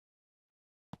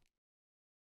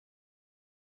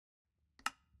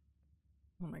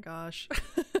 Oh my gosh.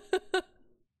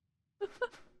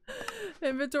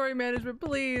 Inventory management,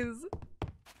 please.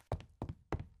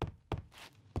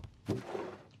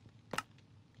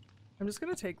 I'm just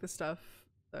gonna take the stuff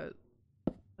that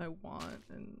I want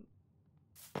and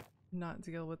not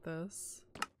deal with this.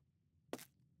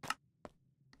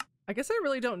 I guess I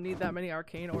really don't need that many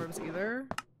arcane orbs either,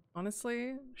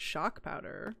 honestly. Shock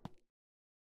powder.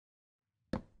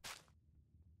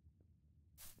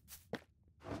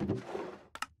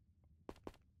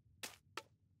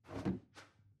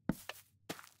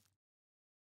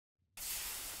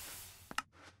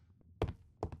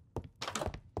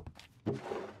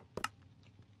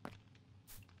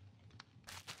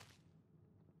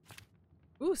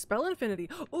 Ooh, spell infinity.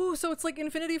 Ooh, so it's like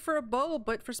infinity for a bow,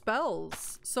 but for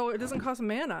spells. So it doesn't cost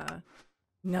mana.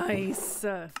 Nice.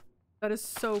 That is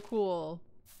so cool.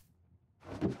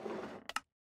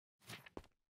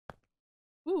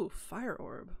 Ooh, fire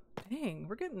orb. Dang,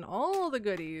 we're getting all the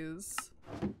goodies.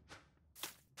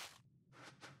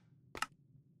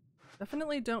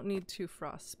 Definitely don't need 2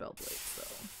 frost spell blades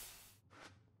though.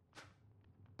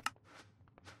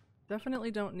 Definitely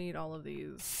don't need all of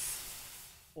these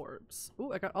orbs.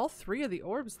 Ooh, I got all 3 of the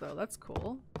orbs though. That's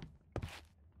cool.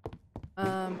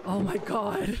 Oh my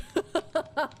god.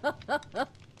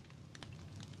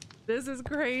 This is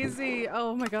crazy.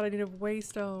 Oh my god, I need a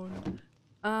waystone.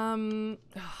 Oh,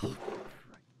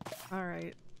 all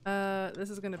right. This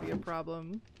is gonna be a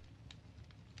problem.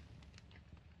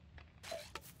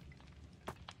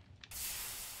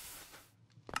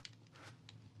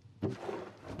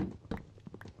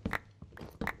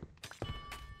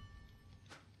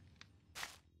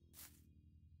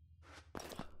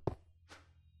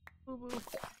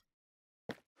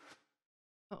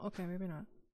 Oh, okay, maybe not.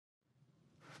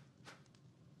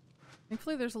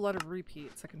 Thankfully there's a lot of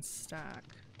repeats I can stack.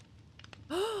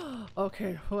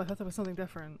 Okay, oh, I thought that was something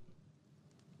different.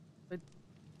 I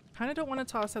kind of don't want to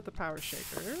toss out the power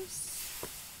shakers.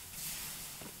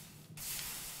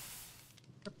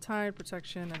 Riptide,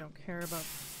 protection, I don't care about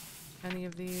any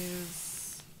of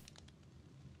these.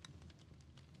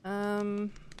 I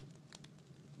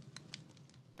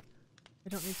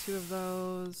don't need 2 of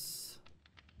those.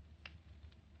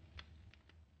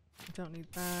 I don't need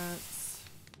that.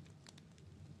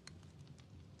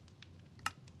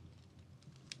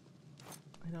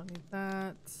 I don't need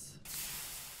that.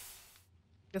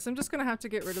 Guess I'm just gonna have to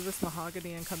get rid of this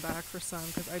mahogany and come back for some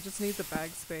because I just need the bag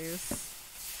space.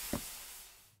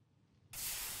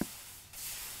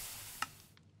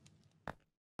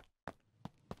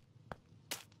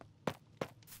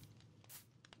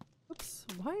 Oops,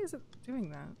 why is it doing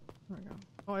that? There we go.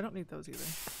 Oh, I don't need those either.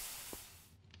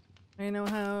 I know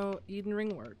how Eden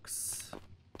Ring works.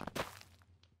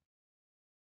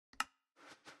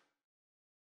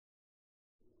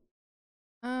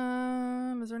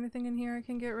 Is there anything in here I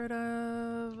can get rid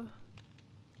of?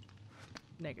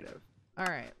 Negative.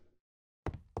 Alright.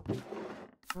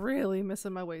 Really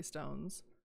missing my waystones.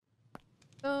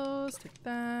 Those, take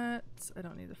that. I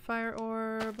don't need the fire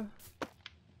orb.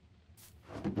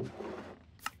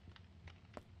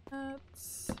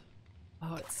 That's...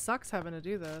 Oh, it sucks having to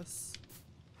do this.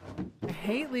 I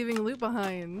hate leaving loot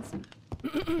behind.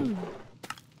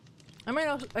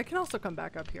 I can also come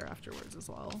back up here afterwards as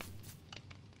well.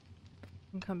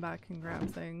 And come back and grab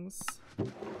things.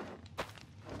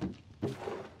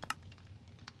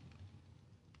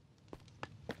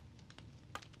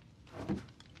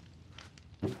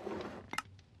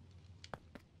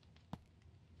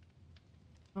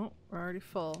 Oh, we're already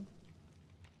full.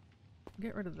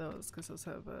 Get rid of those because those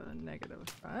have a negative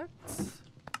effect.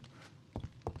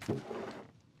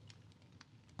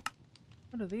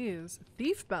 What are these?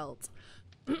 Thief belt.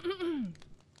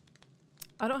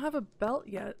 I don't have a belt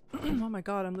yet. Oh my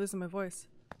god, I'm losing my voice.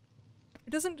 I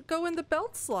It doesn't go in the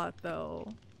belt slot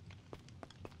though.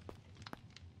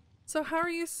 So how are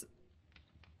you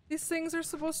these things are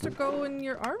supposed to go in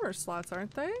your armor slots,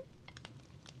 aren't they?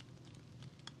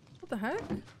 What the heck?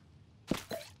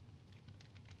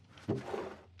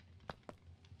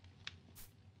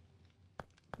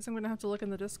 Guess I'm gonna have to look in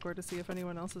the Discord to see if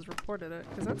anyone else has reported it,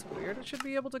 because that's weird. It should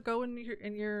be able to go in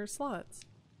your slots.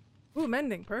 Ooh,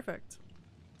 mending, perfect.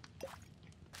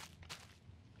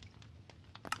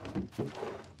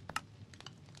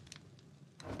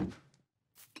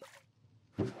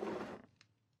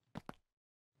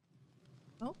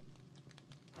 Oh,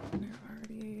 they're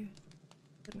already.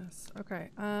 Goodness. Okay.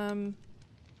 What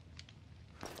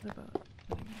about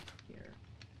putting it here?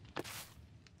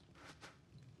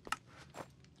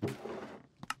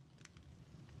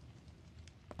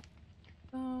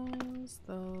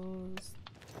 Those.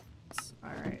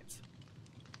 All right.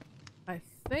 I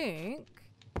think,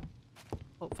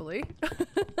 hopefully,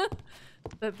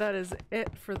 that is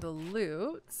it for the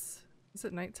loot. Is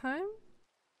it nighttime?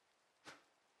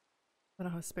 I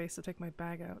don't have space to take my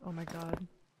bag out. Oh my god.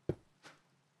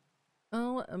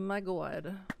 Oh my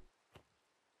god.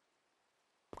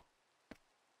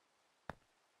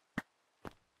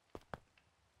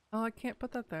 Oh, I can't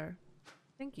put that there.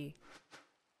 Thanky.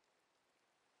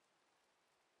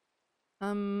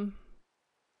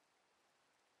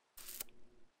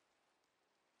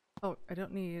 Oh, I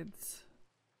don't need...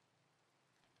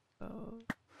 Oh.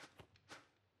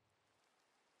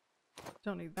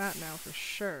 Don't need that now for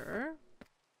sure.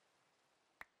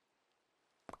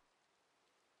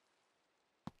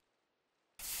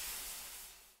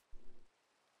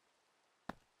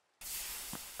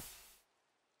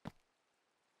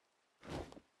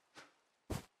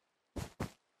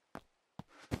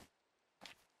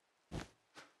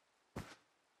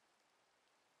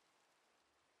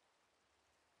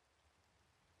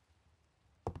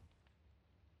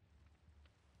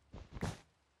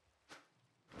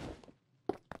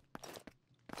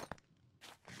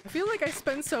 I feel like I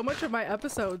spend so much of my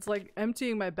episodes like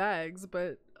emptying my bags,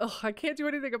 but oh, I can't do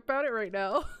anything about it right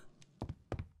now.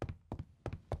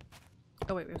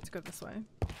 Oh wait, we have to go this way.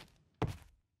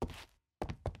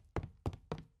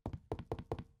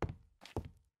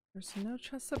 There's no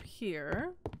chests up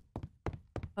here.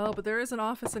 Oh, but there is an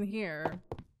office in here.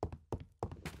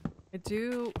 I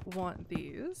do want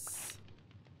these.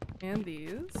 And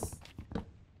these.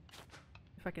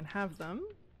 If I can have them.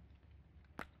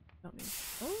 Don't need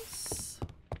those.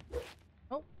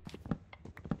 Oh.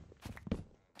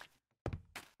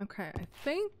 Okay, I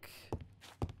think...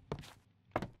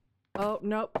 Oh,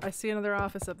 nope. I see another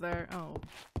office up there. Oh,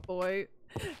 boy.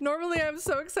 Normally I'm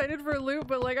so excited for loot,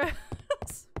 but like I have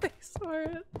space for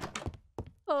it.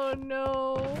 Oh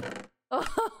no.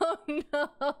 Oh no.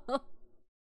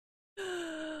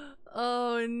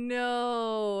 Oh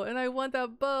no. And I want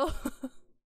that bow.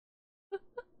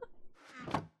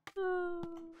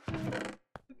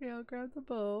 Okay, I'll grab the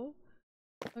bow.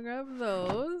 I'll grab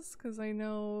those, because I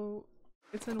know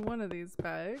it's in one of these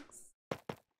bags.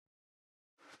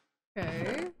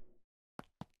 Okay.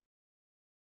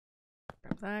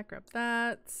 Grab that, grab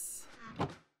that.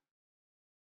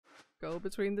 Go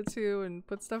between the two and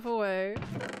put stuff away.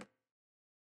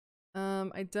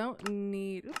 I don't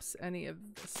need, oops, any of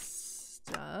this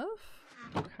stuff.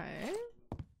 Okay.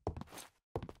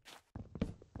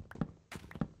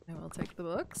 I will take the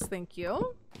books, thank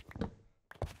you.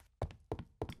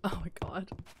 Oh my god.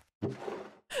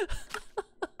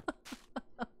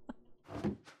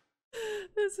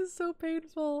 This is so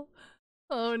painful.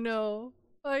 Oh no.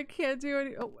 I can't do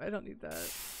any- oh, I don't need that.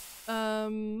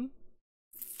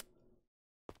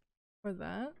 Or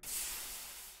that.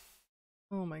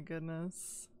 Oh my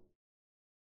goodness.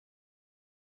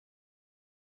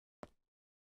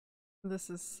 This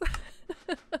is...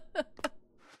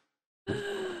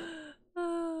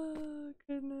 Oh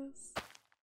goodness.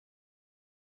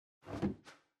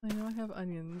 I know I have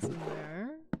onions in there.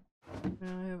 I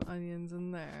know I have onions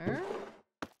in there.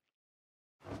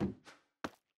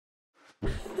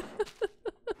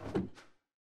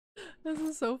 This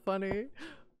is so funny.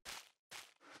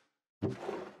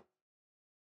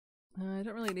 I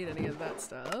don't really need any of that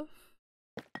stuff.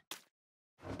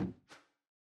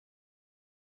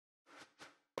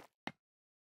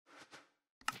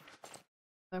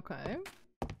 Okay.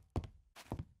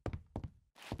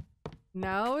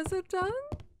 Now is it done?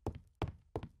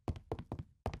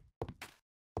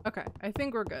 Okay, I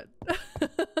think we're good.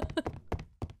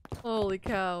 Holy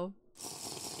cow.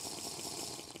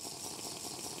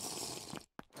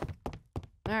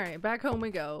 Alright, back home we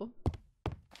go.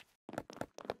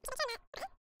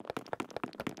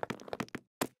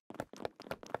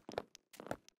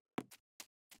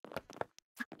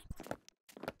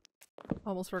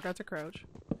 almost forgot to crouch.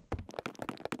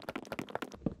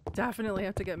 Definitely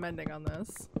have to get mending on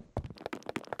this.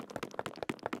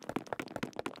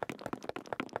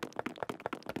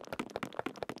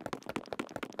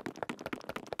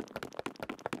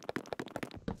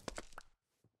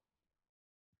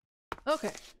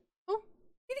 Okay. Oh,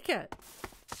 kitty cat.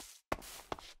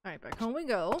 Alright, back home we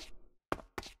go.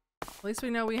 At least we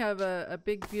know we have a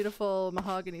big, beautiful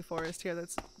mahogany forest here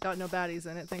that's got no baddies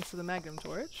in it, thanks to the magnum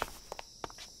torch.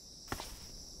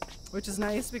 Which is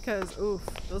nice because, oof,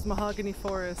 those mahogany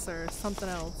forests are something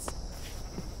else.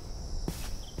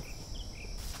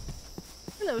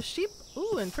 Hello, sheep.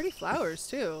 Ooh, and pretty flowers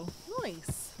too.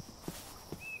 Nice.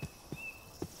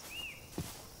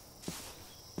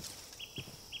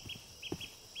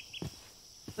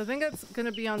 I think that's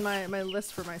gonna be on my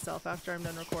list for myself after I'm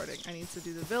done recording. I need to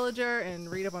do the villager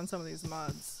and read up on some of these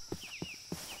mods.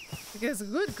 Because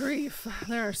good grief,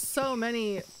 there are so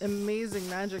many amazing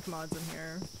magic mods in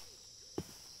here.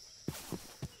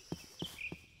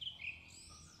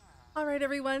 Alright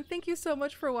everyone, thank you so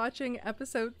much for watching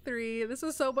episode 3. This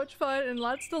was so much fun and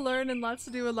lots to learn and lots to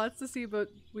do and lots to see, but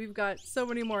we've got so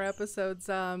many more episodes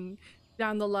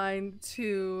down the line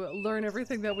to learn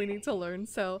everything that we need to learn.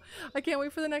 So I can't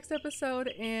wait for the next episode,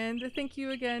 and thank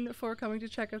you again for coming to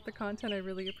check out the content. I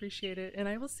really appreciate it, and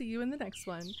I will see you in the next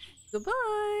one.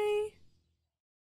 Goodbye!